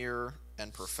pioneer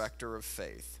and perfecter of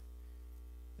faith.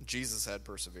 Jesus had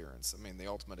perseverance. I mean, the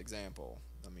ultimate example.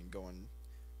 I mean, going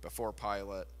before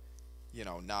Pilate,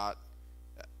 not...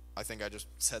 I think I just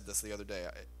said this the other day.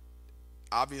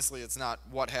 Obviously, it's not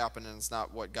what happened and it's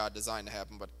not what God designed to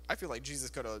happen, but I feel like Jesus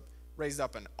could have raised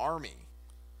up an army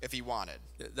if he wanted.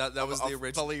 That was the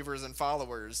original believers and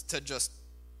followers to just,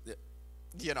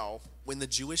 When the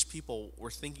Jewish people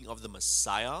were thinking of the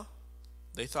Messiah,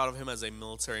 they thought of him as a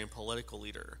military and political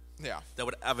leader. Yeah. That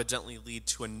would evidently lead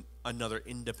to another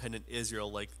independent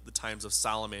Israel like the times of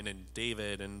Solomon and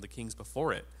David and the kings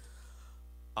before it.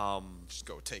 Just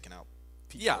go taking out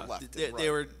people left and right. They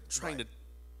were trying to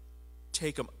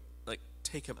take him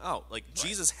out. Like,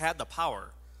 Jesus had the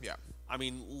power. Yeah. I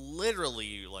mean,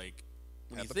 literally, like,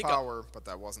 when had you the think power, but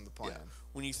that wasn't the plan.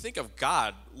 When you think of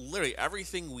God, literally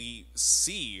everything we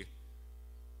see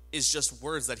is just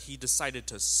words that he decided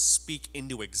to speak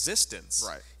into existence.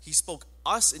 Right. He spoke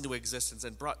us into existence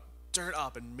and brought dirt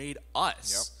up and made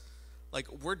us. Yep.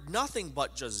 Like, we're nothing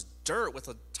but just dirt with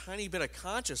a tiny bit of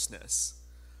consciousness.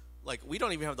 Like, we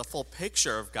don't even have the full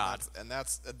picture of God.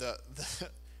 That's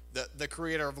the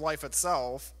creator of life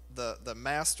itself, the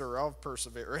master of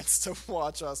perseverance, to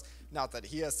watch us, not that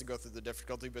he has to go through the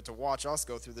difficulty, but to watch us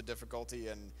go through the difficulty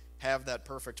and have that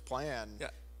perfect plan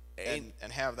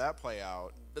and have that play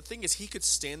out. The thing is, he could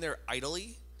stand there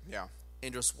idly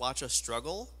and just watch us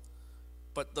struggle,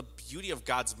 but the beauty of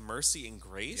God's mercy and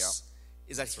grace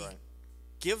is that he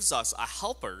gives us a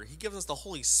helper. He gives us the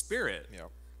Holy Spirit. Yeah.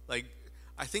 Like,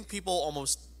 I think people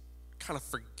almost kind of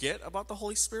forget about the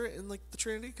Holy Spirit in, like, the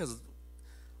Trinity, because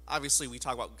obviously we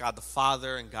talk about God the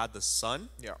Father and God the Son.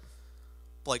 Yeah.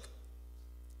 But, like,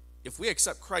 if we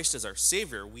accept Christ as our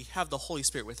Savior, we have the Holy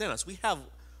Spirit within us. We have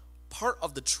part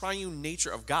of the triune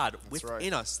nature of God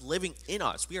within us, living in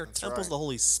us. We are temples of the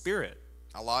Holy Spirit.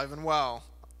 Alive and well.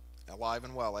 Alive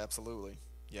and well, absolutely.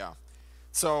 Yeah.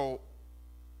 So,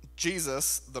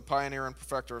 Jesus, the pioneer and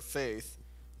perfecter of faith,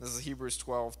 this is Hebrews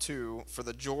 12:2. For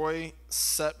the joy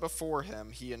set before him,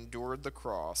 he endured the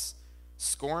cross,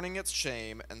 scorning its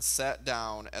shame, and sat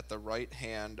down at the right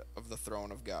hand of the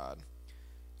throne of God.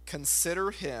 Consider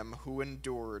him who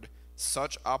endured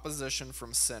such opposition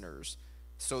from sinners,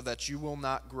 so that you will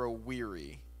not grow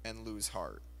weary and lose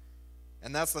heart.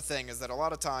 And that's the thing, is that a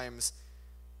lot of times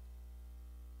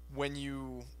when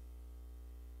you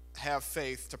have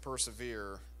faith to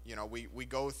persevere, we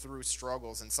go through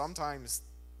struggles, and sometimes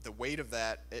the weight of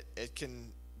that, it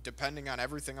can, depending on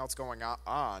everything else going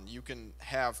on, you can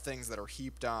have things that are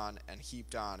heaped on, and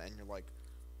you're like,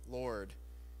 Lord,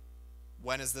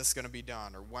 when is this going to be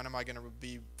done? Or when am I going to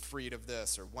be freed of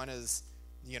this? Or when is,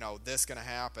 this going to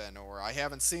happen? Or I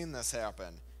haven't seen this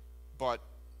happen. But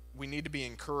we need to be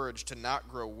encouraged to not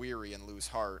grow weary and lose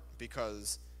heart,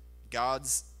 because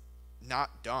God's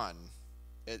not done.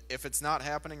 If it's not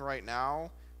happening right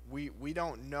now, we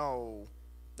don't know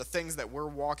the things that we're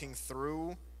walking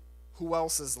through, who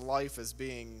else's life is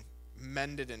being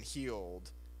mended and healed.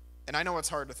 And I know it's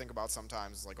hard to think about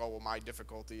sometimes. It's like, oh, well, my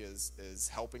difficulty is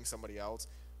helping somebody else.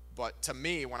 But to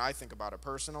me, when I think about it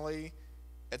personally,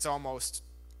 it's almost,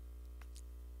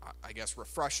 I guess,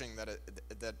 refreshing that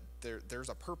there's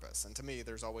a purpose. And to me,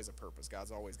 there's always a purpose.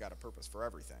 God's always got a purpose for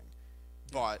everything.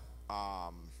 But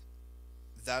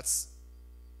that's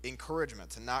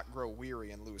encouragement to not grow weary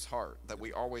and lose heart, that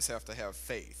we always have to have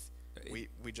faith.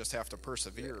 We just have to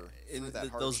persevere through that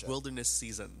hardship. Those wilderness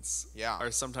seasons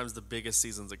are sometimes the biggest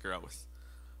seasons of growth.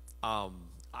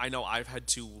 I know I've had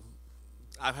to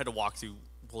walk through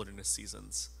wilderness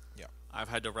seasons. Yeah. I've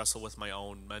had to wrestle with my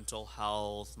own mental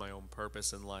health, my own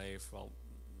purpose in life. Well,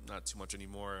 not too much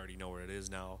anymore. I already know where it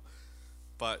is now.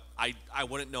 but I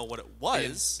wouldn't know what it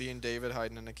was. Being David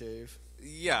hiding in a cave.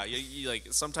 Yeah, you like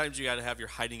sometimes you got to have your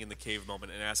hiding in the cave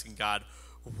moment and asking God,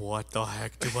 "What the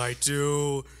heck do I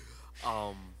do?"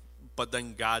 But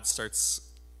then God starts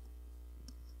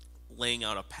laying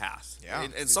out a path. Yeah,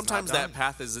 and sometimes that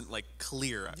path isn't like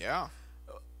clear. Yeah.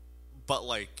 But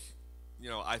like,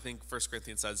 I think 1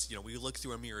 Corinthians says, we look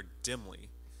through a mirror dimly.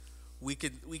 We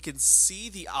can see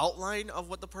the outline of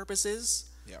what the purpose is.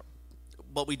 Yeah.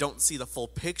 But we don't see the full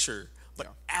picture. But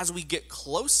as we get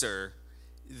closer,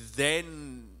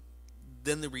 then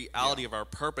the reality of our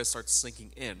purpose starts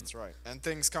sinking in. That's right. And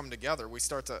things come together. We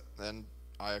start to, and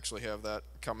I actually have that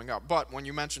coming up. But when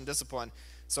you mention discipline,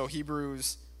 so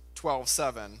Hebrews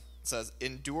 12:7 says,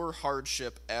 endure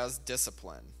hardship as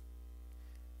discipline.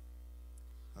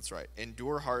 That's right.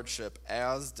 Endure hardship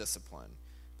as discipline,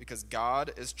 because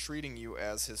God is treating you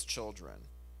as his children.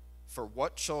 For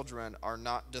what children are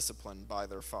not disciplined by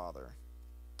their father?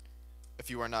 If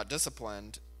you are not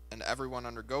disciplined, and everyone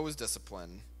undergoes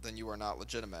discipline, then you are not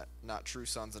legitimate, not true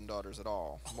sons and daughters at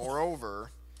all.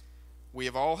 Moreover, we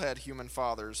have all had human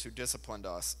fathers who disciplined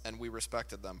us, and we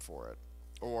respected them for it.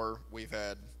 Or we've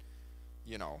had,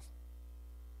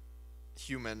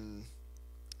 human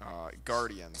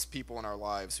guardians, people in our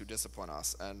lives who discipline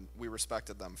us, and we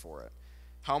respected them for it.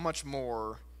 How much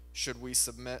more should we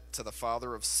submit to the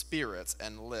Father of spirits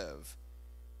and live?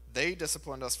 They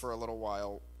disciplined us for a little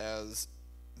while as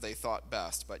they thought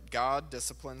best, but God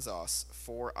disciplines us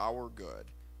for our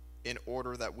good, in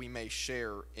order that we may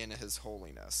share in his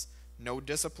holiness. No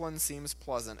discipline seems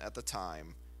pleasant at the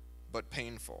time, but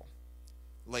painful.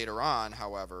 Later on,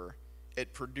 however,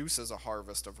 it produces a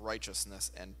harvest of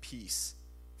righteousness and peace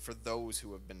for those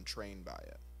who have been trained by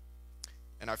it.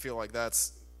 And I feel like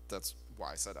that's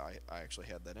why I said I actually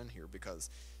had that in here, because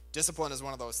discipline is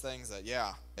one of those things that,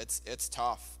 it's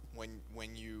tough when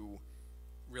you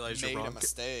realize made you're wrong. a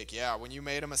mistake. Yeah, when you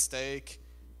made a mistake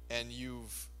and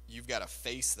you've got to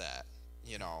face that,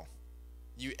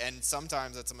 and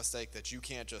sometimes it's a mistake that you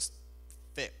can't just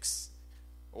fix,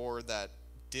 or that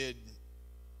did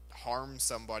harm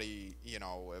somebody,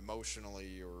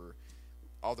 emotionally or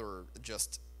other.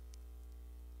 Just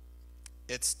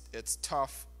it's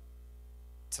tough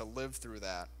to live through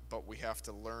that, but we have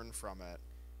to learn from it,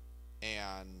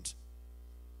 and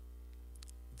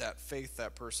that faith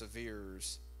that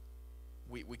perseveres,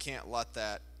 we can't let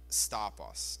that stop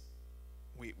us.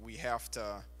 We have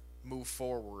to move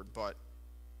forward, but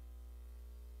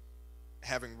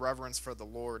having reverence for the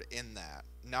Lord in that,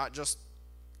 not just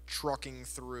trucking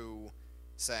through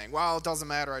saying, well, it doesn't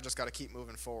matter, I just got to keep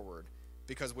moving forward,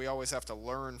 because we always have to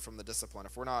learn from the discipline.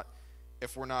 If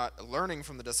we're not learning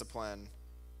from the discipline,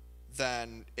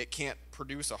 then it can't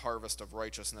produce a harvest of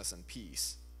righteousness and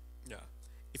peace. Yeah.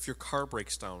 If your car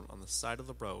breaks down on the side of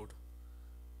the road,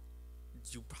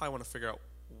 you probably want to figure out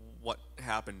what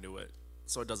happened to it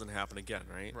so it doesn't happen again,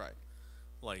 right? Right.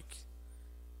 Like,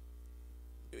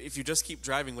 if you just keep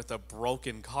driving with a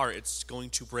broken car, it's going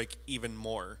to break even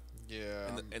more.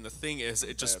 Yeah. And the thing is,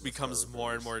 it just becomes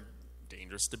more and more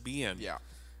dangerous to be in. Yeah.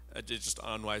 It's just an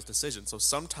unwise decision. So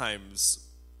sometimes,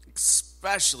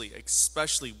 especially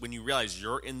when you realize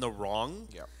you're in the wrong,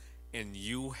 and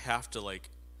you have to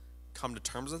come to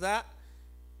terms with that,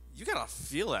 you gotta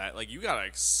feel that. You gotta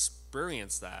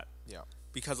experience that. Yeah.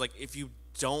 Because if you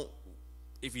don't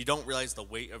realize the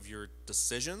weight of your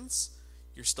decisions,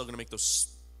 you're still gonna make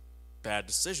those bad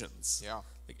decisions. Yeah.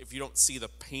 If you don't see the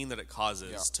pain that it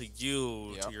causes to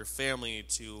you, to your family,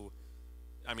 if you're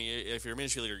a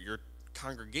ministry leader, your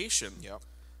congregation.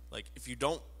 If you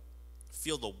don't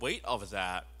feel the weight of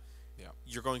that,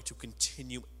 you're going to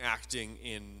continue acting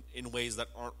in ways that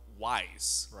aren't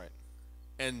wise. Right.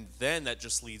 And then that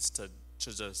just leads to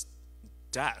just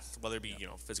death, whether it be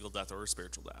physical death or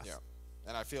spiritual death. Yeah.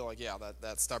 And I feel like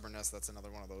that stubbornness, that's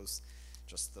another one of those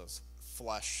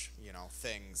flesh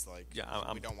things.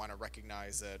 We don't want to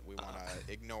recognize it, we want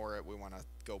to ignore it, we want to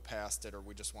go past it, or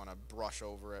we just want to brush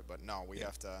over it. But no, we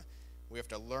have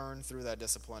to learn through that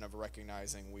discipline of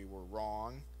recognizing we were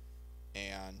wrong,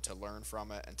 and to learn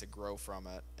from it and to grow from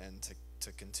it, and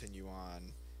to continue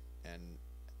on and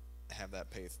have that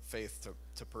faith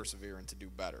to persevere and to do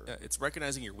better. Yeah, it's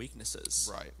recognizing your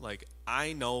weaknesses. Right.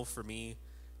 I know for me,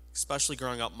 especially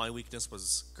growing up, my weakness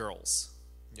was girls.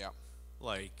 Yeah.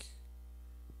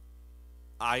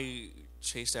 I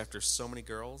chased after so many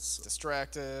girls.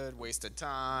 Distracted, wasted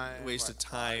time.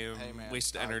 Hey, man,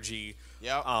 wasted energy.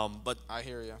 Yeah. But I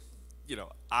hear you.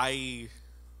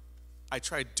 I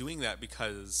tried doing that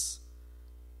because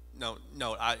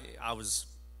I was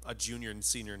a junior and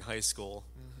senior in high school,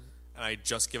 and I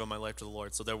just given my life to the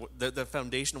Lord. So the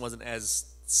foundation wasn't as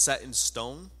set in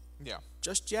stone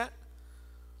just yet.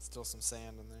 Still some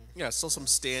sand in there. Yeah, still some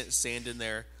sand in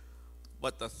there.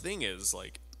 But the thing is,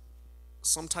 like,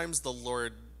 sometimes the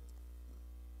Lord,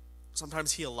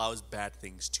 sometimes he allows bad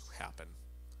things to happen.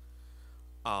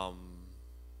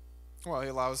 Well, he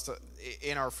allows to,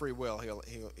 in our free will,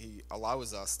 he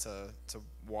allows us to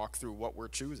walk through what we're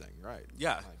choosing, right?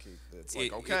 Yeah. Like it's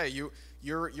like, okay,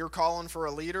 you're calling for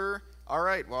a leader. All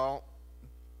right, well,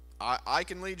 I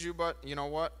can lead you, but you know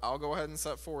what? I'll go ahead and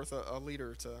set forth a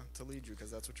leader to lead you because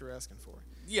that's what you're asking for.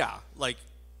 Yeah, like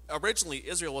originally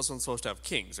Israel wasn't supposed to have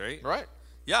kings, right? Right.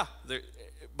 Yeah,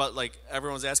 but like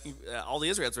everyone's asking, all the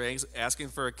Israelites were asking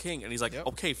for a king, and he's like,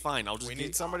 okay, fine, I'll just. We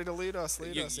need somebody to lead us.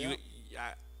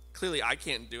 Clearly, I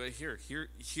can't do it.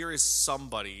 Here is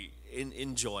somebody.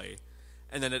 Enjoy,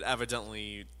 and then it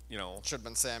evidently, should have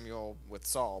been Samuel with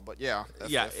Saul, but yeah.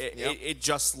 It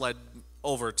just led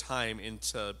over time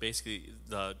into basically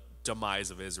the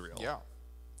demise of Israel. Yeah.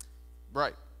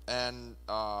 Right, and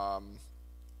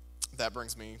that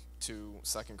brings me to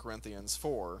 2 Corinthians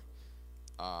 4.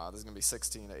 This is going to be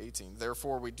 16 to 18.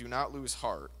 Therefore, we do not lose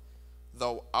heart.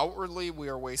 Though outwardly we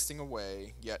are wasting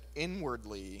away, yet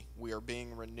inwardly we are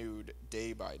being renewed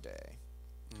day by day.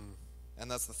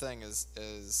 And that's the thing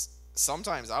is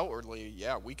sometimes outwardly,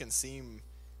 we can seem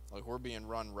like we're being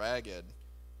run ragged,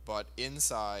 but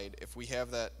inside, if we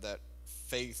have that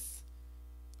faith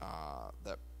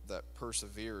that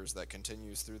perseveres, that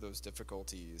continues through those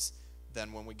difficulties,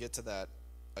 then when we get to that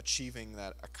achieving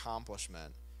that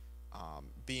accomplishment,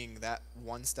 being that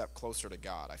one step closer to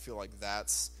God, I feel like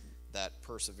that's that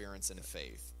perseverance in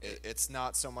faith. It's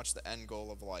not so much the end goal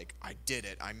of like, I did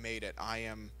it, I made it, I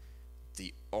am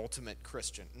the ultimate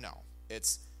Christian. No,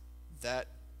 it's that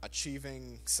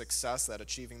achieving success, that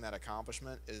achieving that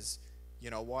accomplishment is, you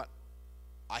know what?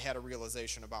 I had a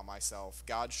realization about myself.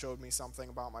 God showed me something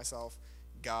about myself.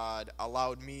 God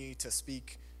allowed me to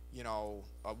speak,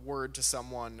 a word to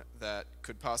someone that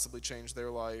could possibly change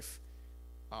their life,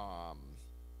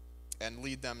 and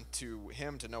lead them to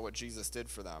him to know what Jesus did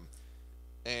for them.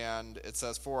 And it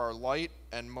says, for our light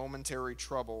and momentary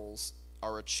troubles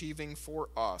are achieving for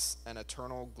us an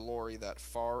eternal glory that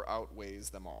far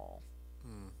outweighs them all.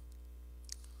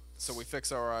 So we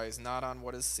fix our eyes not on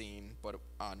what is seen, but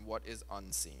on what is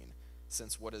unseen,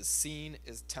 since what is seen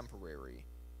is temporary,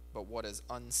 but what is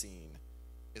unseen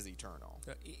is eternal.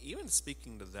 Even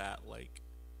speaking to that, like,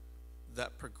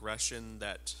 that progression,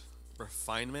 that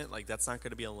refinement, like, that's not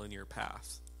going to be a linear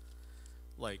path.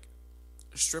 Like,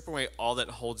 strip away all that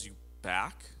holds you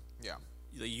back. Yeah.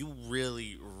 You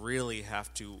really, really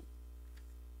have to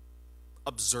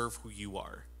observe who you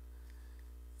are.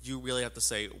 You really have to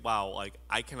say, wow, like,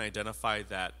 I can identify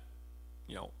that,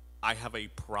 I have a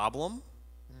problem.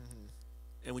 Mm-hmm.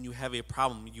 And when you have a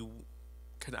problem, you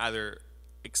can either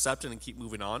accept it and keep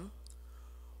moving on,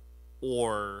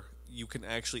 or you can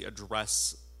actually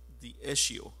address the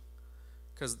issue.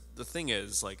 Because the thing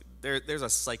is, like, there's a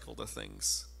cycle to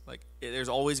things. Like, there's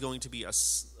always going to be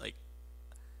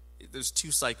there's two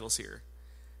cycles here.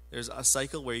 There's a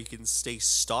cycle where you can stay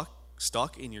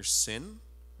stuck in your sin.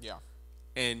 Yeah.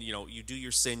 And, you do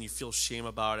your sin, you feel shame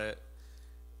about it,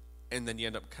 and then you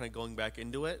end up kind of going back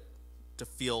into it to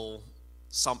feel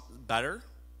better.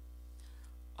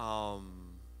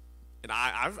 And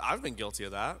I've been guilty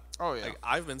of that. Oh, yeah. Like,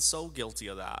 I've been so guilty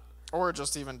of that. Or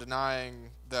just even denying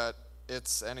that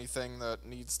it's anything that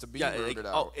needs to be rooted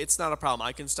out. Oh, it's not a problem.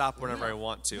 I can stop whenever I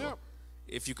want to. Yeah.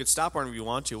 If you could stop whenever you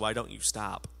want to, why don't you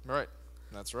stop? Right.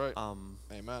 That's right.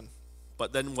 Amen.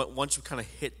 But then once you kind of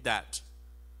hit that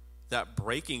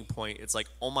breaking point, it's like,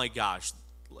 oh my gosh,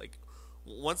 like,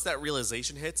 once that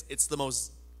realization hits, it's the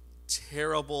most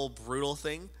terrible, brutal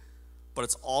thing, but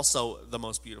it's also the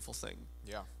most beautiful thing.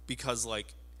 Yeah. Because,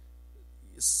 like,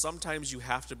 sometimes you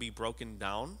have to be broken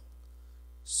down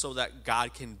so that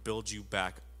God can build you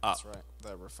back up. That's right.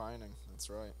 That refining. That's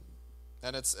right.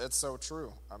 And it's so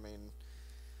true. I mean,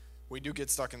 we do get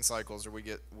stuck in cycles, or we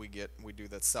do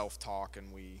that self-talk,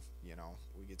 and we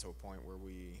get to a point where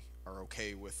we are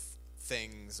okay with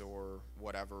things or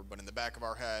whatever, but in the back of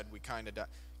our head, we kind of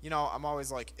I'm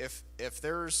always like, if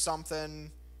there's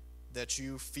something that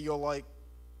you feel like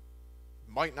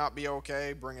might not be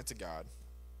okay, bring it to God.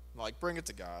 Like, bring it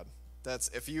to God. That's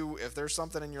if there's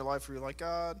something in your life where you're like,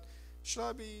 God, should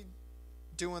I be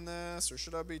doing this, or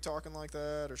should I be talking like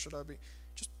that, or should I be,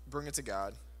 just bring it to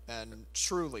God, and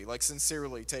truly, like,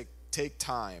 sincerely take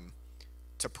time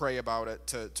to pray about it,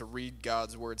 to read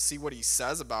God's word, see what he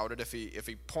says about it. If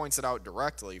he points it out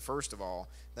directly, first of all,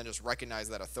 then just recognize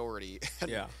that authority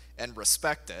and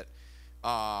respect it.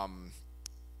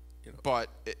 But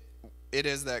it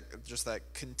is that just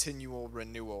that continual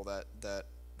renewal,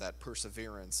 that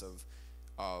perseverance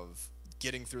of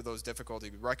getting through those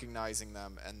difficulties, recognizing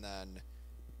them, and then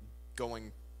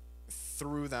going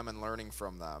through them and learning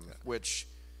from them. Yeah. Which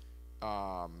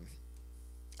I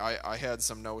had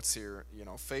some notes here.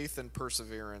 Faith and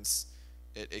perseverance,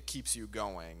 it keeps you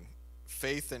going.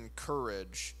 Faith and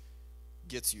courage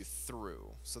gets you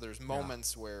through. So there's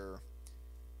moments where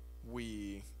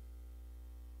we're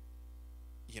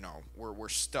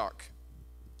stuck,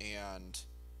 and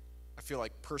I feel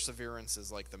like perseverance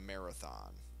is like the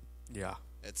marathon. Yeah.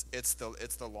 It's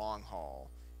the long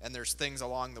haul, and there's things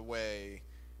along the way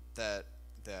that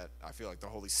I feel like the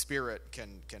Holy Spirit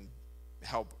can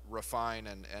help refine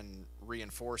and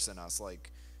reinforce in us,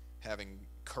 like having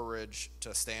courage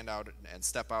to stand out and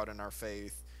step out in our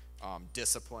faith,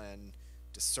 discipline,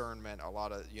 discernment, a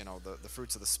lot of the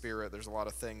fruits of the Spirit. There's a lot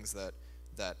of things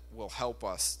that will help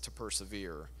us to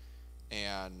persevere.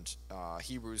 And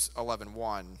Hebrews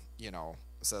 11:1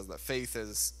 says that faith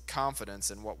is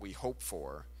confidence in what we hope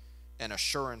for and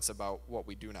assurance about what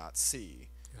we do not see.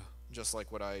 Yeah. Just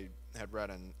like what I had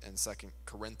read in 2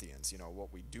 Corinthians,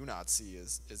 what we do not see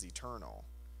is eternal.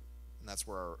 And that's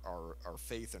where our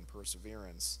faith and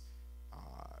perseverance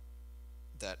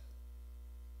that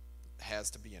has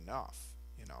to be enough.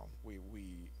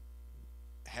 We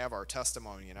have our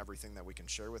testimony and everything that we can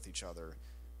share with each other,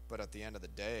 but at the end of the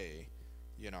day,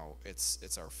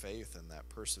 it's our faith and that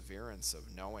perseverance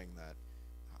of knowing that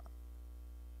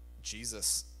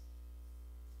Jesus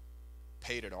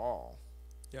paid it all.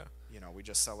 Yeah. We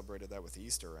just celebrated that with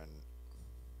Easter, and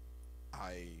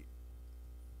I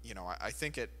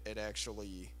think it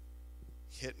actually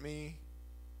hit me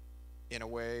in a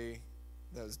way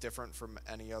that was different from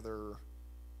any other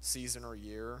season or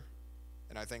year,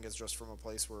 and I think it's just from a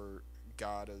place where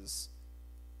God has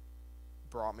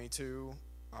brought me to.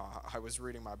 I was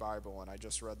reading my Bible, and I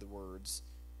just read the words,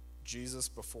 Jesus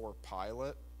before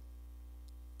Pilate,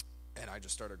 and I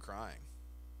just started crying.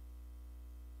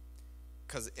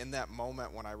 Because in that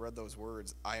moment when I read those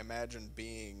words, I imagined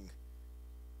being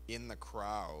in the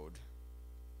crowd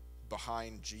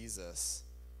behind Jesus.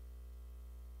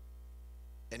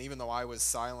 And even though I was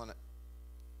silent,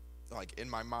 like in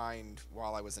my mind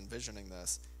while I was envisioning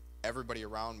this, everybody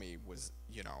around me was,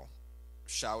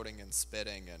 shouting and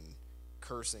spitting and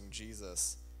cursing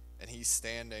Jesus. And he's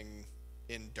standing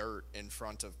in dirt in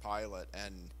front of Pilate.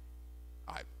 And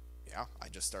I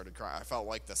just started crying. I felt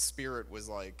like the Spirit was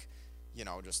like,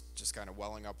 just kind of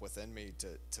welling up within me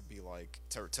to be like,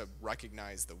 to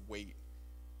recognize the weight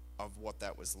of what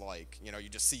that was like. You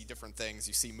just see different things,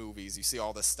 you see movies, you see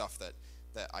all this stuff that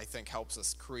I think helps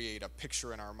us create a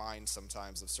picture in our mind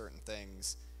sometimes of certain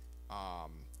things.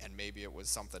 And maybe it was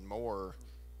something more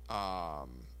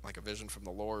like a vision from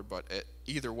the Lord, but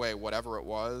either way, whatever it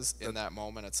was in that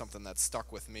moment, it's something that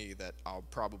stuck with me that I'll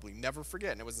probably never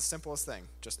forget. And it was the simplest thing.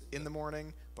 Just in the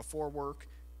morning, before work,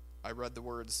 I read the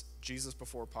words, Jesus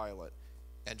before Pilate,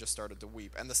 and just started to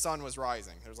weep. And the sun was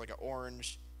rising. There was like an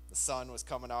orange, the sun was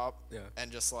coming up. Yeah.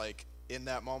 And just like in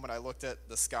that moment, I looked at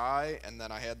the sky, and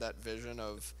then I had that vision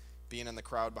of being in the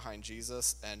crowd behind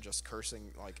Jesus and just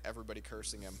cursing, like everybody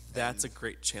cursing him. That's a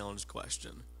great challenge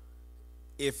question.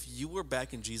 If you were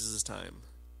back in Jesus' time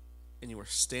and you were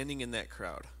standing in that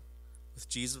crowd with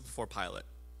Jesus before Pilate,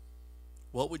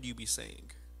 what would you be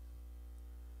saying?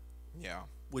 Yeah.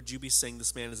 Would you be saying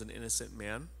this man is an innocent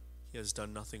man? He has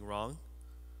done nothing wrong?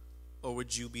 Or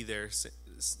would you be there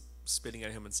spitting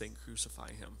at him and saying,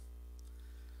 crucify him?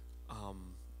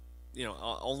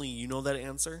 Only you know that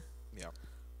answer. Yeah.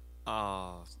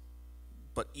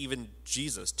 But even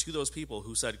Jesus, to those people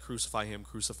who said, crucify him,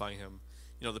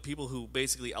 the people who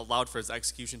basically allowed for his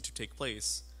execution to take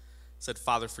place, said,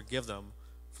 Father, forgive them,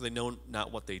 for they know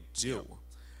not what they do. Yeah.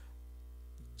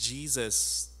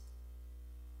 Jesus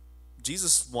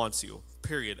wants you,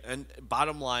 period. And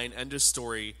bottom line, end of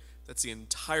story, that's the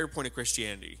entire point of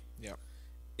Christianity. Yeah.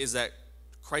 Is that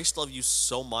Christ loved you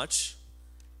so much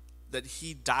that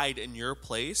he died in your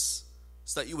place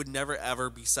so that you would never, ever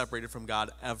be separated from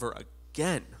God ever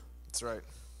again. That's right.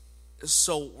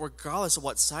 So regardless of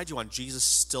what side you're on, Jesus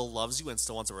still loves you and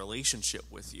still wants a relationship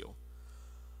with you.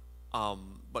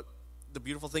 But the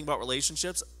beautiful thing about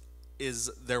relationships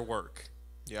is their work.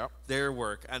 Yeah. Their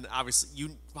work. And obviously,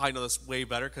 you probably know this way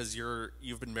better because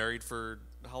you've been married for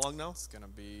how long now? It's going to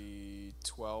be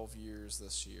 12 years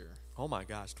this year. Oh my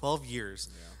gosh, 12 years.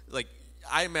 Yeah. Like,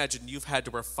 I imagine you've had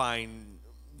to refine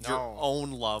your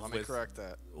own love. Let me correct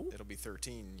that. Ooh. It'll be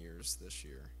 13 years this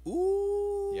year.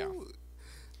 Ooh. Yeah.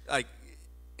 Like,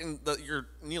 in your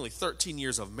nearly 13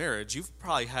 years of marriage, you've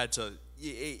probably had to,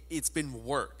 it's been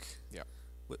work. Yeah.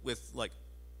 With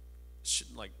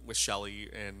with Shelly,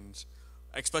 and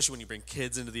especially when you bring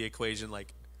kids into the equation,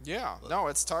 like. Yeah, no,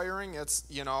 it's tiring. It's,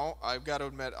 I've got to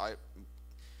admit,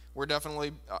 we're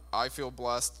definitely, I feel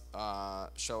blessed.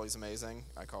 Shelly's amazing.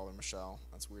 I call her Michelle.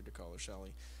 That's weird to call her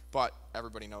Shelly, but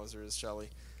everybody knows her as Shelly.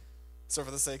 So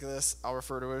for the sake of this, I'll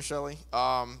refer to her as Shelly.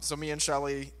 So me and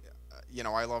Shelly,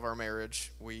 I love our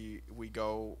marriage. We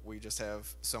just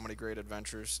have so many great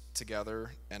adventures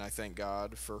together, and I thank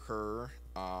God for her.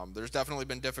 There's definitely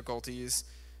been difficulties.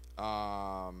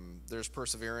 There's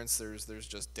perseverance. There's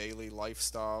just daily life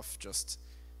stuff. Just,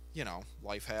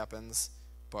 life happens.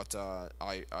 But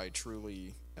I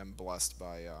truly am blessed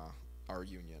by our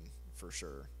union for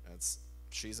sure.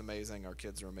 She's amazing. Our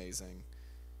kids are amazing.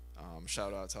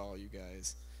 Shout out to all you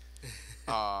guys.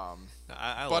 I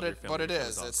love your family. But it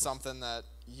is. Awesome. It's something that,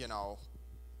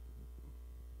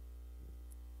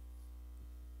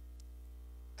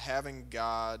 having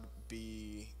God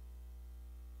be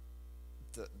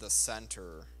the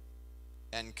center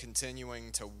and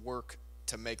continuing to work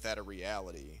to make that a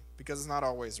reality, because it's not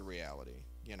always a reality.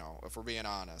 If we're being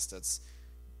honest, it's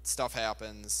stuff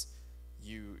happens.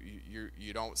 You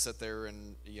don't sit there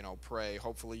and pray.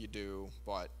 Hopefully you do,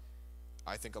 but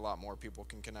I think a lot more people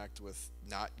can connect with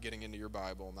not getting into your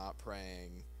Bible, not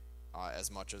praying as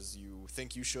much as you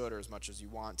think you should or as much as you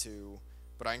want to.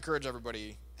 But I encourage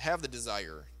everybody, have the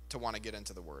desire to want to get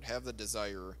into the Word, have the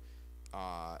desire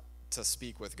to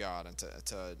speak with God and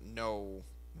to know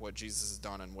what Jesus has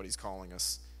done and what He's calling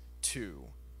us to.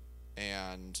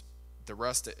 And the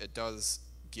rest, it does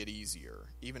get easier.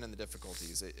 Even in the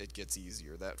difficulties, it gets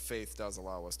easier. That faith does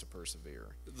allow us to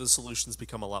persevere. The solutions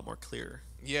become a lot more clear.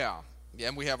 Yeah,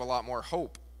 and we have a lot more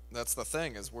hope. That's the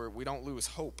thing, is we don't lose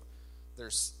hope.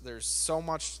 There's so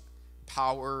much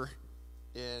power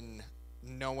in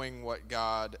knowing what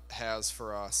God has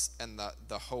for us and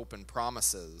the hope and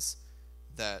promises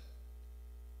that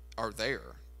are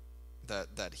there,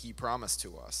 that He promised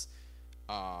to us.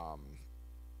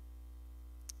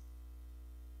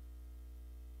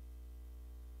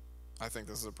 I think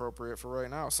this is appropriate for right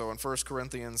now. So in 1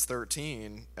 Corinthians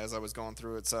 13, as I was going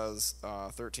through, it says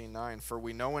 13:9, "For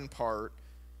we know in part,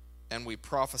 and we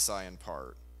prophesy in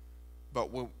part.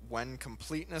 But when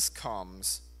completeness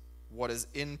comes, what is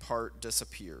in part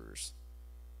disappears.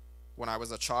 When I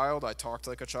was a child, I talked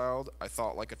like a child, I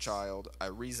thought like a child, I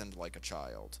reasoned like a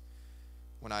child.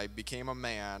 When I became a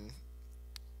man,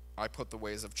 I put the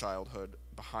ways of childhood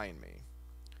behind me.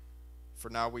 For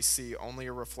now we see only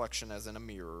a reflection as in a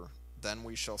mirror, then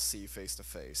we shall see face to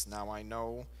face. Now I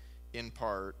know in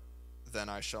part, then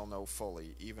I shall know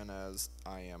fully, even as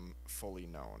I am fully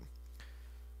known."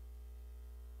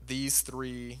 These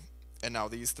three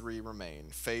remain: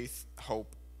 faith,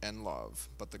 hope, and love.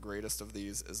 But the greatest of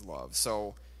these is love.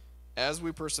 So as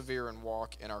we persevere and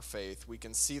walk in our faith, we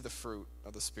can see the fruit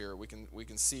of the Spirit. We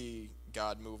can see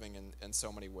God moving in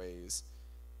so many ways.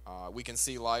 We can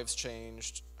see lives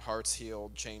changed, hearts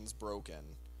healed, chains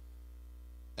broken.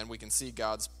 And we can see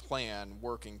God's plan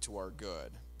working to our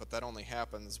good. But that only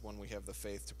happens when we have the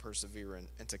faith to persevere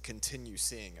and to continue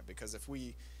seeing it. Because if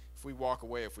we walk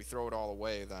away, if we throw it all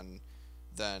away,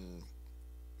 then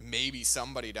maybe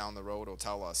somebody down the road will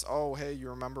tell us, "Oh, hey, you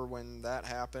remember when that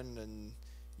happened?" And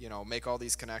make all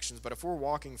these connections. But if we're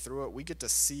walking through it, we get to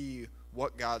see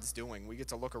what God's doing. We get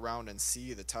to look around and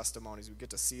see the testimonies. We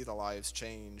get to see the lives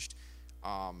changed.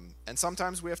 And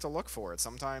sometimes we have to look for it.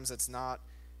 Sometimes it's not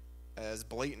as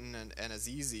blatant and as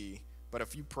easy. But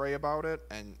if you pray about it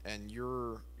and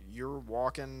you're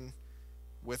walking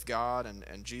with God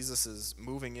and Jesus is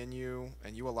moving in you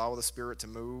and you allow the Spirit to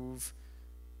move,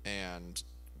 and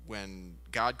when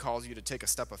God calls you to take a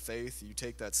step of faith, you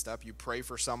take that step. You pray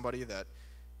for somebody that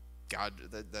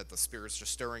the Spirit's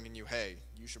just stirring in you. Hey,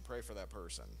 you should pray for that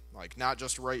person. Like, not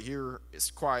just right here, it's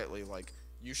quietly. Like,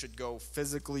 you should go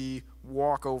physically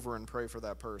walk over and pray for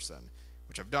that person,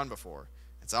 which I've done before.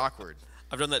 It's awkward.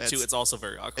 I've done that too. It's also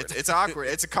very awkward. It's awkward.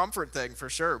 It's a comfort thing for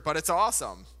sure, but it's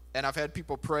awesome. And I've had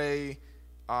people pray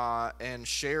and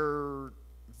share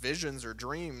visions or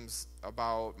dreams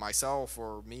about myself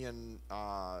or me and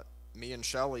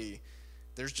Shelly.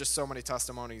 There's just so many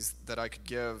testimonies that I could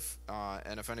give,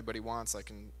 and if anybody wants, I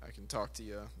can talk to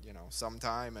you,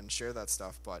 sometime and share that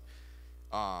stuff. But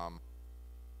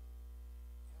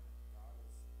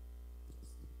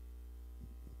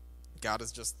God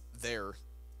is just there,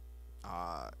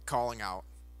 calling out,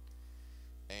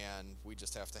 and we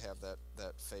just have to have that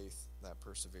faith, that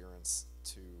perseverance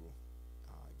to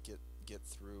get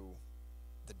through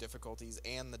the difficulties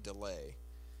and the delay.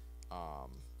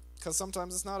 Because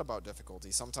sometimes it's not about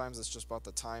difficulty. Sometimes it's just about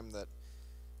the time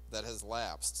that has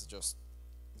lapsed. Just,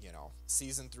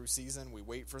 season through season, we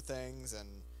wait for things, and,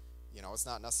 it's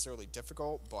not necessarily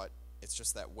difficult, but it's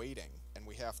just that waiting. And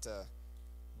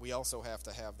we also have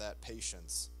to have that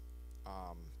patience,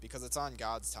 because it's on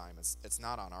God's time. It's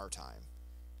not on our time.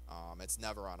 It's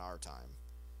never on our time.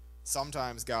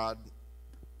 Sometimes God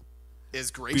is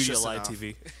gracious enough.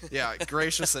 TV. Yeah,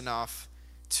 gracious enough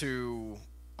to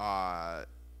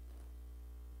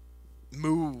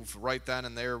move right then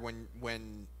and there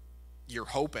when you're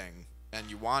hoping and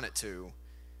you want it to.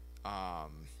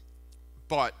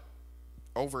 But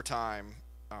over time,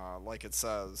 like it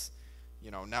says,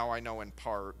 now I know in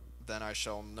part, then I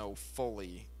shall know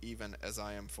fully, even as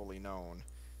I am fully known.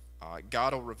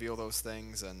 God will reveal those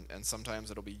things, and sometimes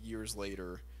it'll be years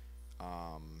later.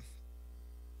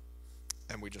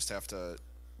 And we just have to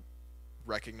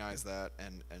recognize that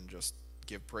and just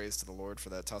give praise to the Lord for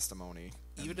that testimony.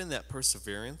 Even in that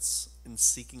perseverance in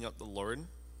seeking out the Lord,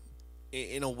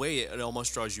 in a way, it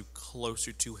almost draws you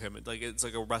closer to Him. It's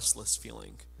like a restless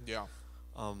feeling. Yeah.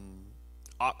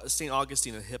 St.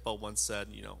 Augustine of Hippo once said,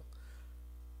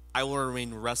 I will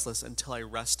remain restless until I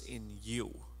rest in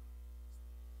you.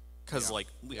 Because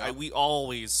we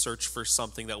always search for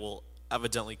something that will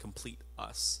evidently complete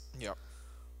us. Yep.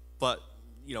 But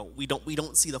we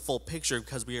don't see the full picture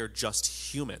because we are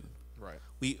just human. Right.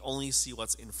 We only see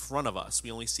what's in front of us.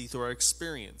 We only see through our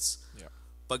experience. Yep.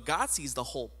 But God sees the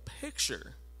whole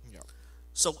picture. Yep.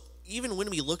 So even when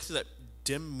we look through that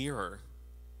dim mirror,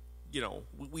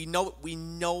 we know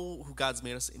who God's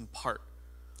made us in part.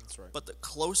 That's right. But the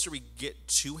closer we get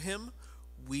to Him,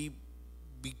 we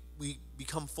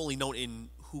become fully known in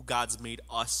who God's made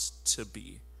us to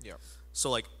be. Yeah.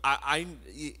 So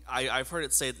I've heard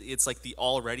it say it's like the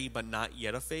already but not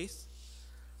yet of faith.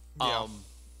 Yeah.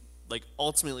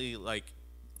 Ultimately,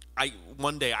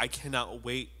 one day I cannot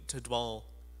wait to dwell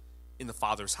in the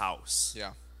Father's house.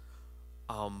 Yeah.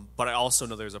 But I also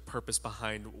know there's a purpose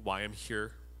behind why I'm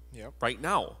here. Yep. Right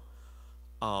now.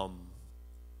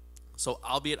 So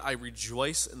albeit I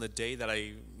rejoice in the day that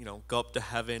I, go up to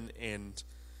heaven and,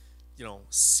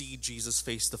 see Jesus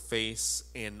face to face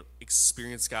and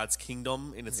experience God's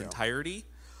kingdom in its entirety.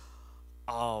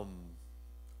 I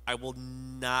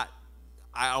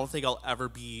don't think I'll ever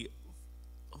be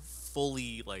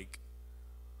fully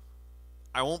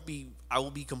I will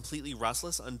be completely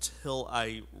restless until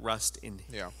I rest in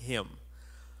Him.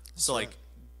 So right.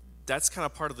 That's kind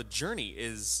of part of the journey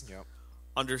is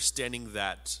understanding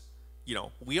that,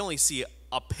 we only see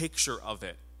a picture of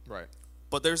it. Right.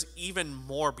 But there's even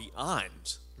more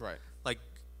beyond. Right.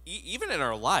 Even in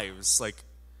our lives,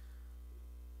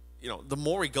 the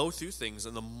more we go through things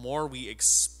and the more we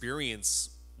experience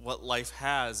what life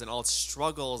has and all its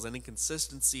struggles and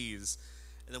inconsistencies,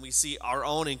 and then we see our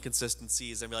own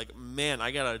inconsistencies and be like, man,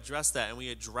 I got to address that, and we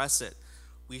address it.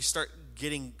 We start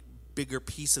getting bigger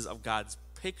pieces of God's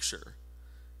picture.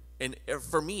 And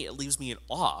for me, it leaves me in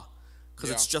awe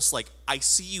because it's just I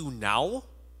see you now.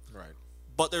 Right.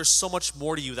 But there's so much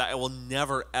more to you that I will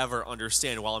never, ever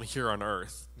understand while I'm here on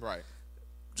earth. Right.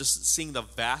 Just seeing the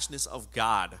vastness of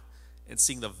God and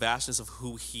seeing the vastness of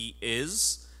who He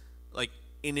is,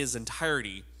 in His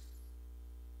entirety,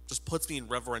 just puts me in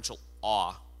reverential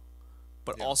awe,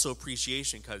 but also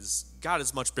appreciation because God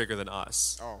is much bigger than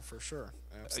us. Oh, for sure.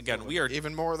 Absolutely. Again, we are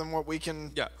even more than what we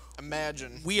can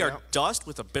imagine. We are dust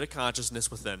with a bit of consciousness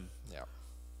within. Yeah.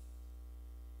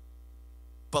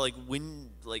 But when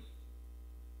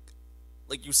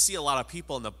you see a lot of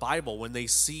people in the Bible, when they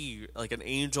see an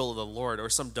angel of the Lord or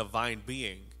some divine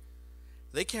being,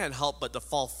 they can't help but to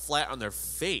fall flat on their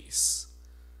face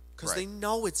because they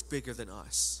know it's bigger than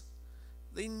us.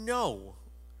 They know.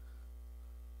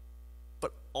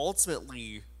 But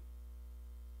ultimately,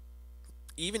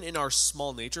 even in our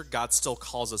small nature, God still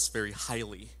calls us very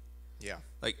highly. Yeah.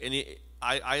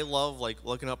 I love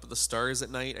looking up at the stars at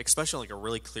night, especially a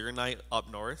really clear night up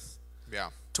north. Yeah.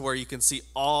 To where you can see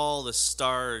all the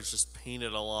stars just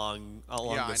painted along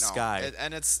the sky.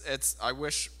 And it's I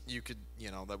wish you could,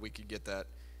 that we could get that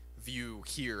view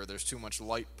here. There's too much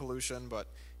light pollution, but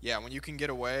when you can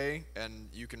get away and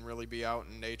you can really be out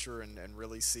in nature and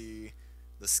really see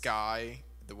the sky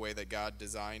the way that God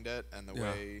designed it and the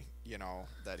way,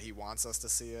 that He wants us to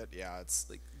see it. Yeah, it's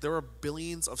there are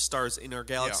billions of stars in our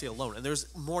galaxy alone, and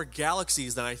there's more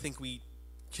galaxies than I think we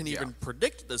can even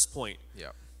predict at this point. Yeah.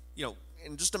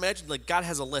 And just imagine, God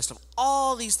has a list of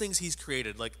all these things He's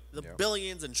created, the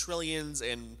billions and trillions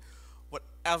and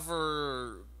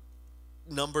whatever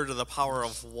number to the power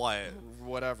of what.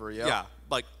 Whatever, Yeah,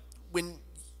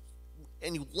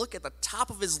 and you look at the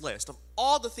top of His list of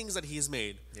all the things that He's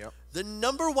made, the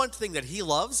number one thing that He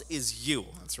loves is you.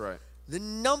 That's right. the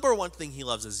number one thing he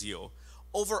loves is you.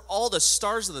 Over all the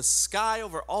stars in the sky,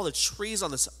 over all the trees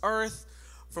on this earth,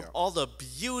 from all the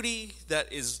beauty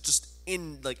that is just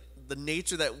in like the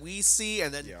nature that we see,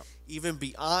 and then even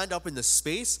beyond up in the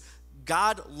space,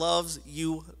 God loves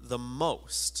you the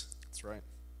most. That's right.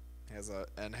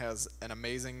 Has an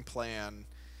amazing plan,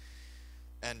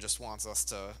 and just wants us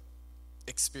to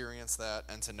experience that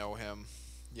and to know him.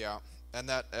 Yeah. And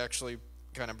that actually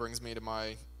kind of brings me to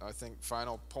my, I think,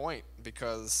 final point,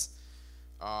 because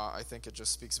I think it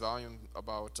just speaks volume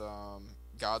about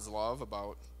God's love,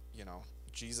 about,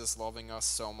 Jesus loving us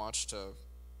so much to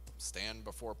stand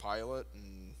before Pilate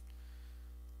and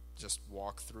just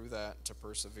walk through that, to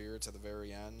persevere to the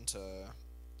very end, to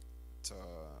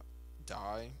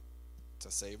die,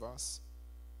 to save us,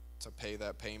 to pay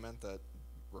that payment that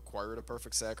required a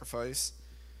perfect sacrifice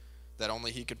that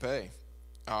only he could pay.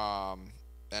 And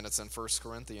it's in 1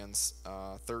 Corinthians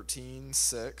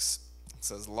 13:6. It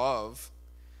says, "Love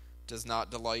does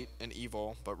not delight in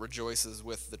evil, but rejoices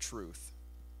with the truth.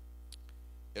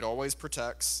 It always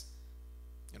protects,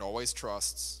 it always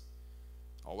trusts,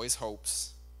 always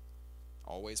hopes,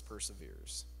 always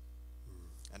perseveres."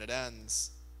 And it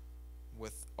ends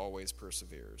with always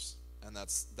perseveres. And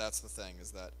that's the thing,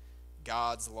 is that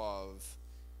God's love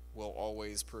will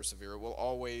always persevere. It will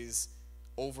always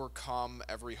overcome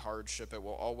every hardship. It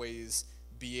will always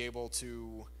be able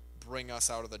to bring us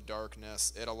out of the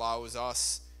darkness. It allows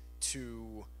us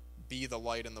to be the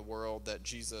light in the world that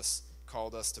Jesus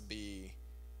called us to be.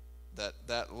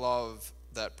 That love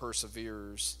that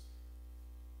perseveres,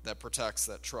 that protects,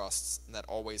 that trusts, and that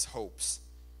always hopes.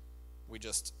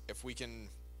 If we can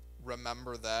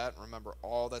remember that, remember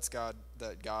all that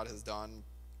God has done,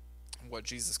 what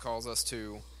Jesus calls us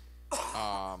to,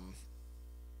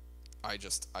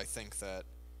 I think that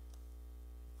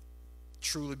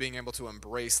truly being able to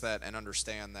embrace that and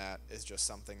understand that is just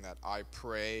something that I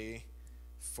pray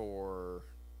for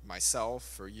myself,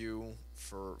 for you,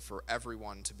 for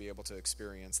everyone to be able to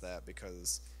experience that,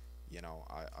 because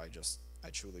I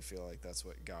truly feel like that's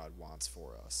what God wants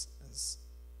for us, is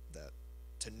that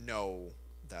to know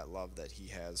that love that he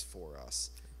has for us,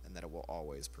 and that it will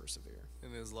always persevere.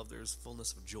 In his love there's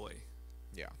fullness of joy.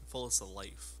 Yeah. Fullness of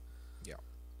life. Yeah.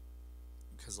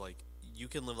 Because you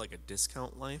can live like a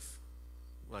discount life,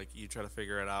 you try to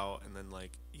figure it out, and then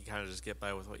you kind of just get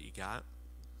by with what you got,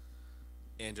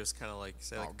 and just kind of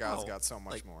say, God's got so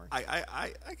much more. I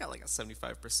got a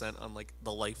 75% on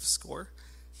the life score.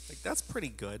 That's pretty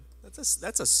good. That's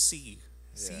a C.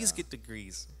 C's get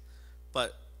degrees,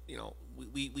 but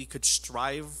we could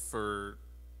strive for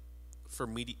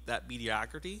that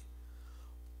mediocrity,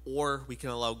 or we can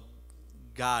allow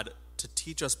God to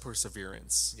teach us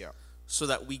perseverance. Yeah. So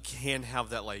that we can have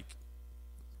that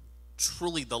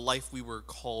truly the life we were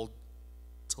called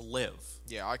to live.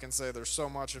 Yeah, I can say there's so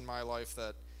much in my life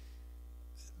that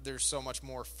there's so much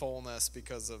more fullness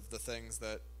because of the things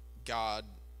that God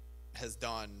has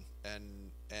done,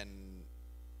 and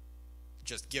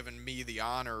just given me the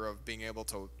honor of being able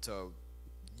to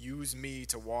use me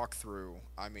to walk through.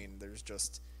 I mean, there's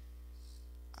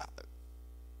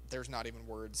not even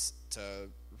words to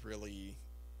really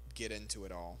get into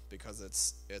it all, because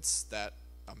it's that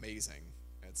amazing.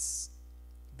 It's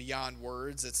beyond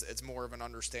words. It's more of an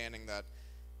understanding that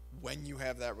when you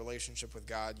have that relationship with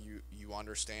God, you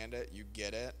understand it, you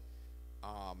get it,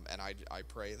 and I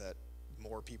pray that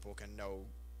more people can know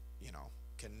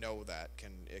that,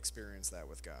 can experience that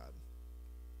with God.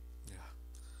 Yeah.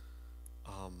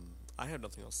 I have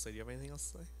nothing else to say. Do you have anything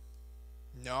else to say?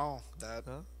 No, that's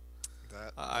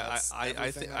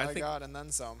everything I got, and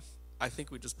then some. I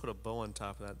think we just put a bow on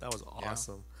top of that. That was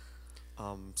awesome.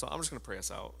 Yeah. So I'm just going to pray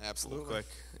us out. Absolutely. Real quick.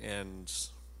 And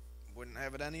wouldn't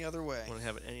have it any other way.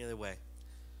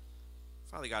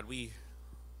 Father God, we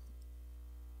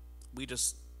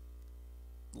just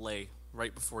lay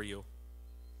right before you,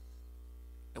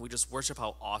 and we just worship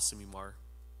how awesome you are,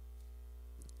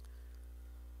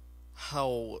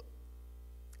 how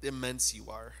immense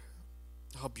you are,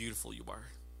 how beautiful you are.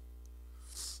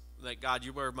 That, God,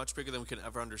 you are much bigger than we can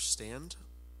ever understand.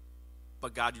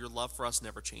 But, God, your love for us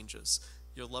never changes.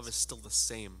 Your love is still the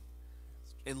same.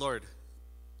 And, Lord,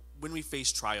 when we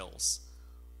face trials,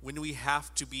 when we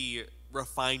have to be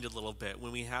refined a little bit,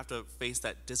 when we have to face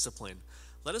that discipline,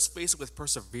 let us face it with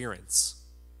perseverance,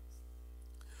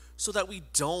 so that we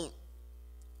don't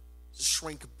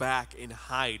shrink back and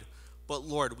hide. But,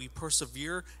 Lord, we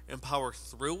persevere and power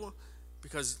through,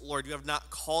 because, Lord, you have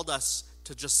not called us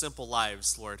to just simple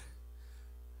lives, Lord.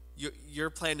 Your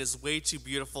plan is way too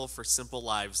beautiful for simple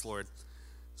lives, Lord.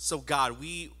 So, God,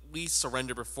 we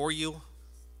surrender before you.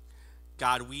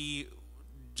 God, we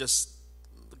just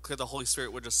that the Holy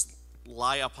Spirit would just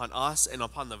lie upon us and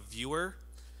upon the viewer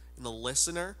and the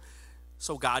listener.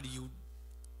 So God, you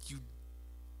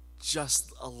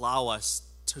just allow us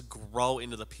to grow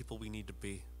into the people we need to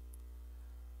be.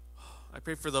 I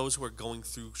pray for those who are going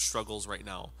through struggles right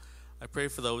now. I pray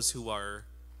for those who are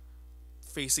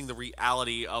facing the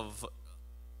reality of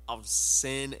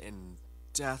sin and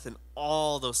death and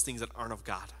all those things that aren't of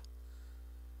God.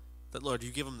 That, Lord,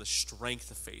 you give them the strength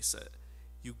to face it.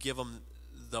 You give them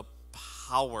the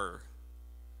power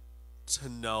to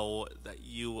know that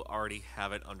you already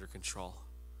have it under control.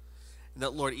 And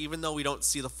that, Lord, even though we don't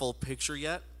see the full picture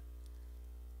yet,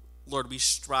 Lord, we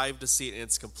strive to see it in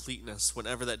its completeness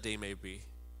whenever that day may be.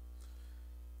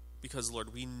 Because,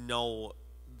 Lord, we know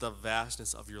the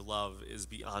vastness of your love is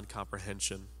beyond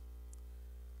comprehension.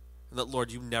 And that,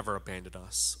 Lord, you never abandon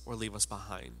us or leave us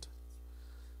behind.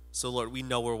 So, Lord, we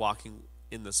know we're walking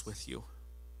in this with you.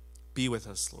 Be with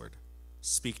us, Lord.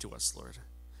 Speak to us, Lord.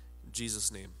 In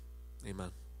Jesus' name,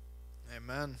 amen.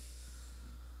 Amen.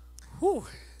 Whew.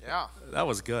 Yeah. That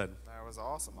was good. That was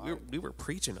awesome. We were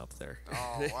preaching up there.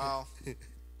 Oh, wow.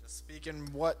 Just speaking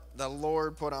what the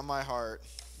Lord put on my heart.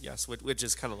 Yes, which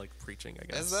is kind of like preaching, I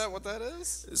guess. Is that what that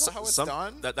is? Is that how it's Some,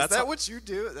 done? That's is that how, what you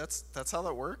do? That's how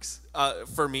that works?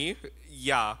 For me,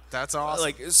 yeah. That's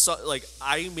awesome.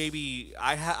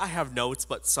 I have notes,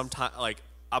 but sometimes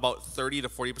about 30 to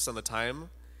 40% of the time,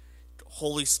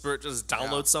 Holy Spirit just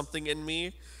downloads something in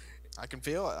me. I can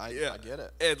feel it. I get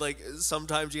it. And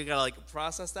sometimes you gotta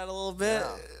process that a little bit,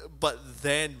 but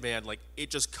then man,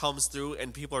 it just comes through,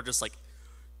 and people are just like,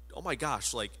 "Oh my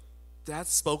gosh, that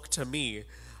spoke to me."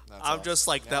 That's I'm awesome.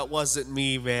 just that wasn't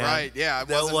me, man. Right? Yeah,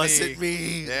 that wasn't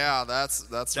me. Yeah, that's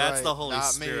right. That's the Holy Not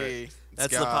Spirit. Me.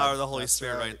 That's God. the power of the Holy That's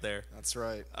Spirit right there. That's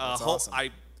right. That's awesome.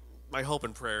 awesome. My hope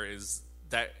and prayer is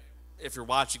that if you're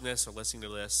watching this or listening to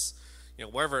this,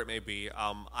 wherever it may be,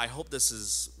 I hope this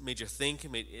has made you think,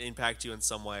 made impact you in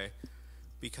some way,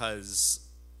 because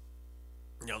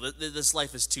this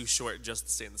life is too short just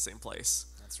to stay in the same place.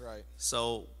 That's right.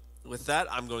 So with that,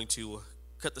 I'm going to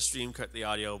cut the stream, cut the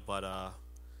audio, but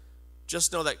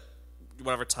just know that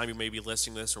whatever time you may be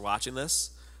listening to this or watching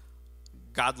this,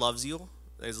 God loves you.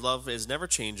 His love is never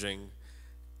changing,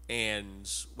 and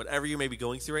whatever you may be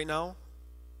going through right now,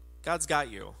 God's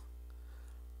got you.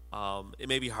 It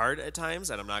may be hard at times,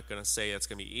 and I'm not going to say it's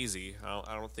going to be easy.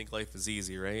 I don't think life is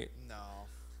easy, right? No.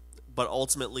 But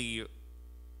ultimately,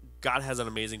 God has an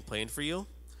amazing plan for you.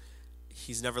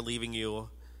 He's never leaving you,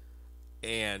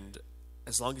 and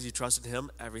as long as you trust in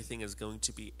Him, everything is going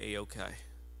to be A-okay.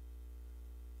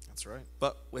 That's right.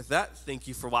 But with that, thank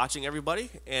you for watching, everybody,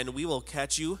 and we will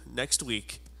catch you next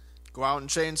week. Go out and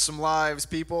change some lives,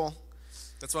 people.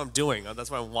 That's what I'm doing. That's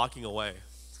why I'm walking away.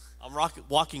 I'm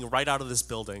walking right out of this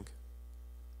building.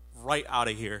 Right out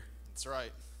of here. That's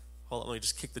right. Hold on, let me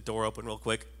just kick the door open real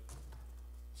quick.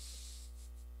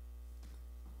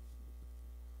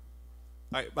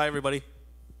 All right, bye, everybody.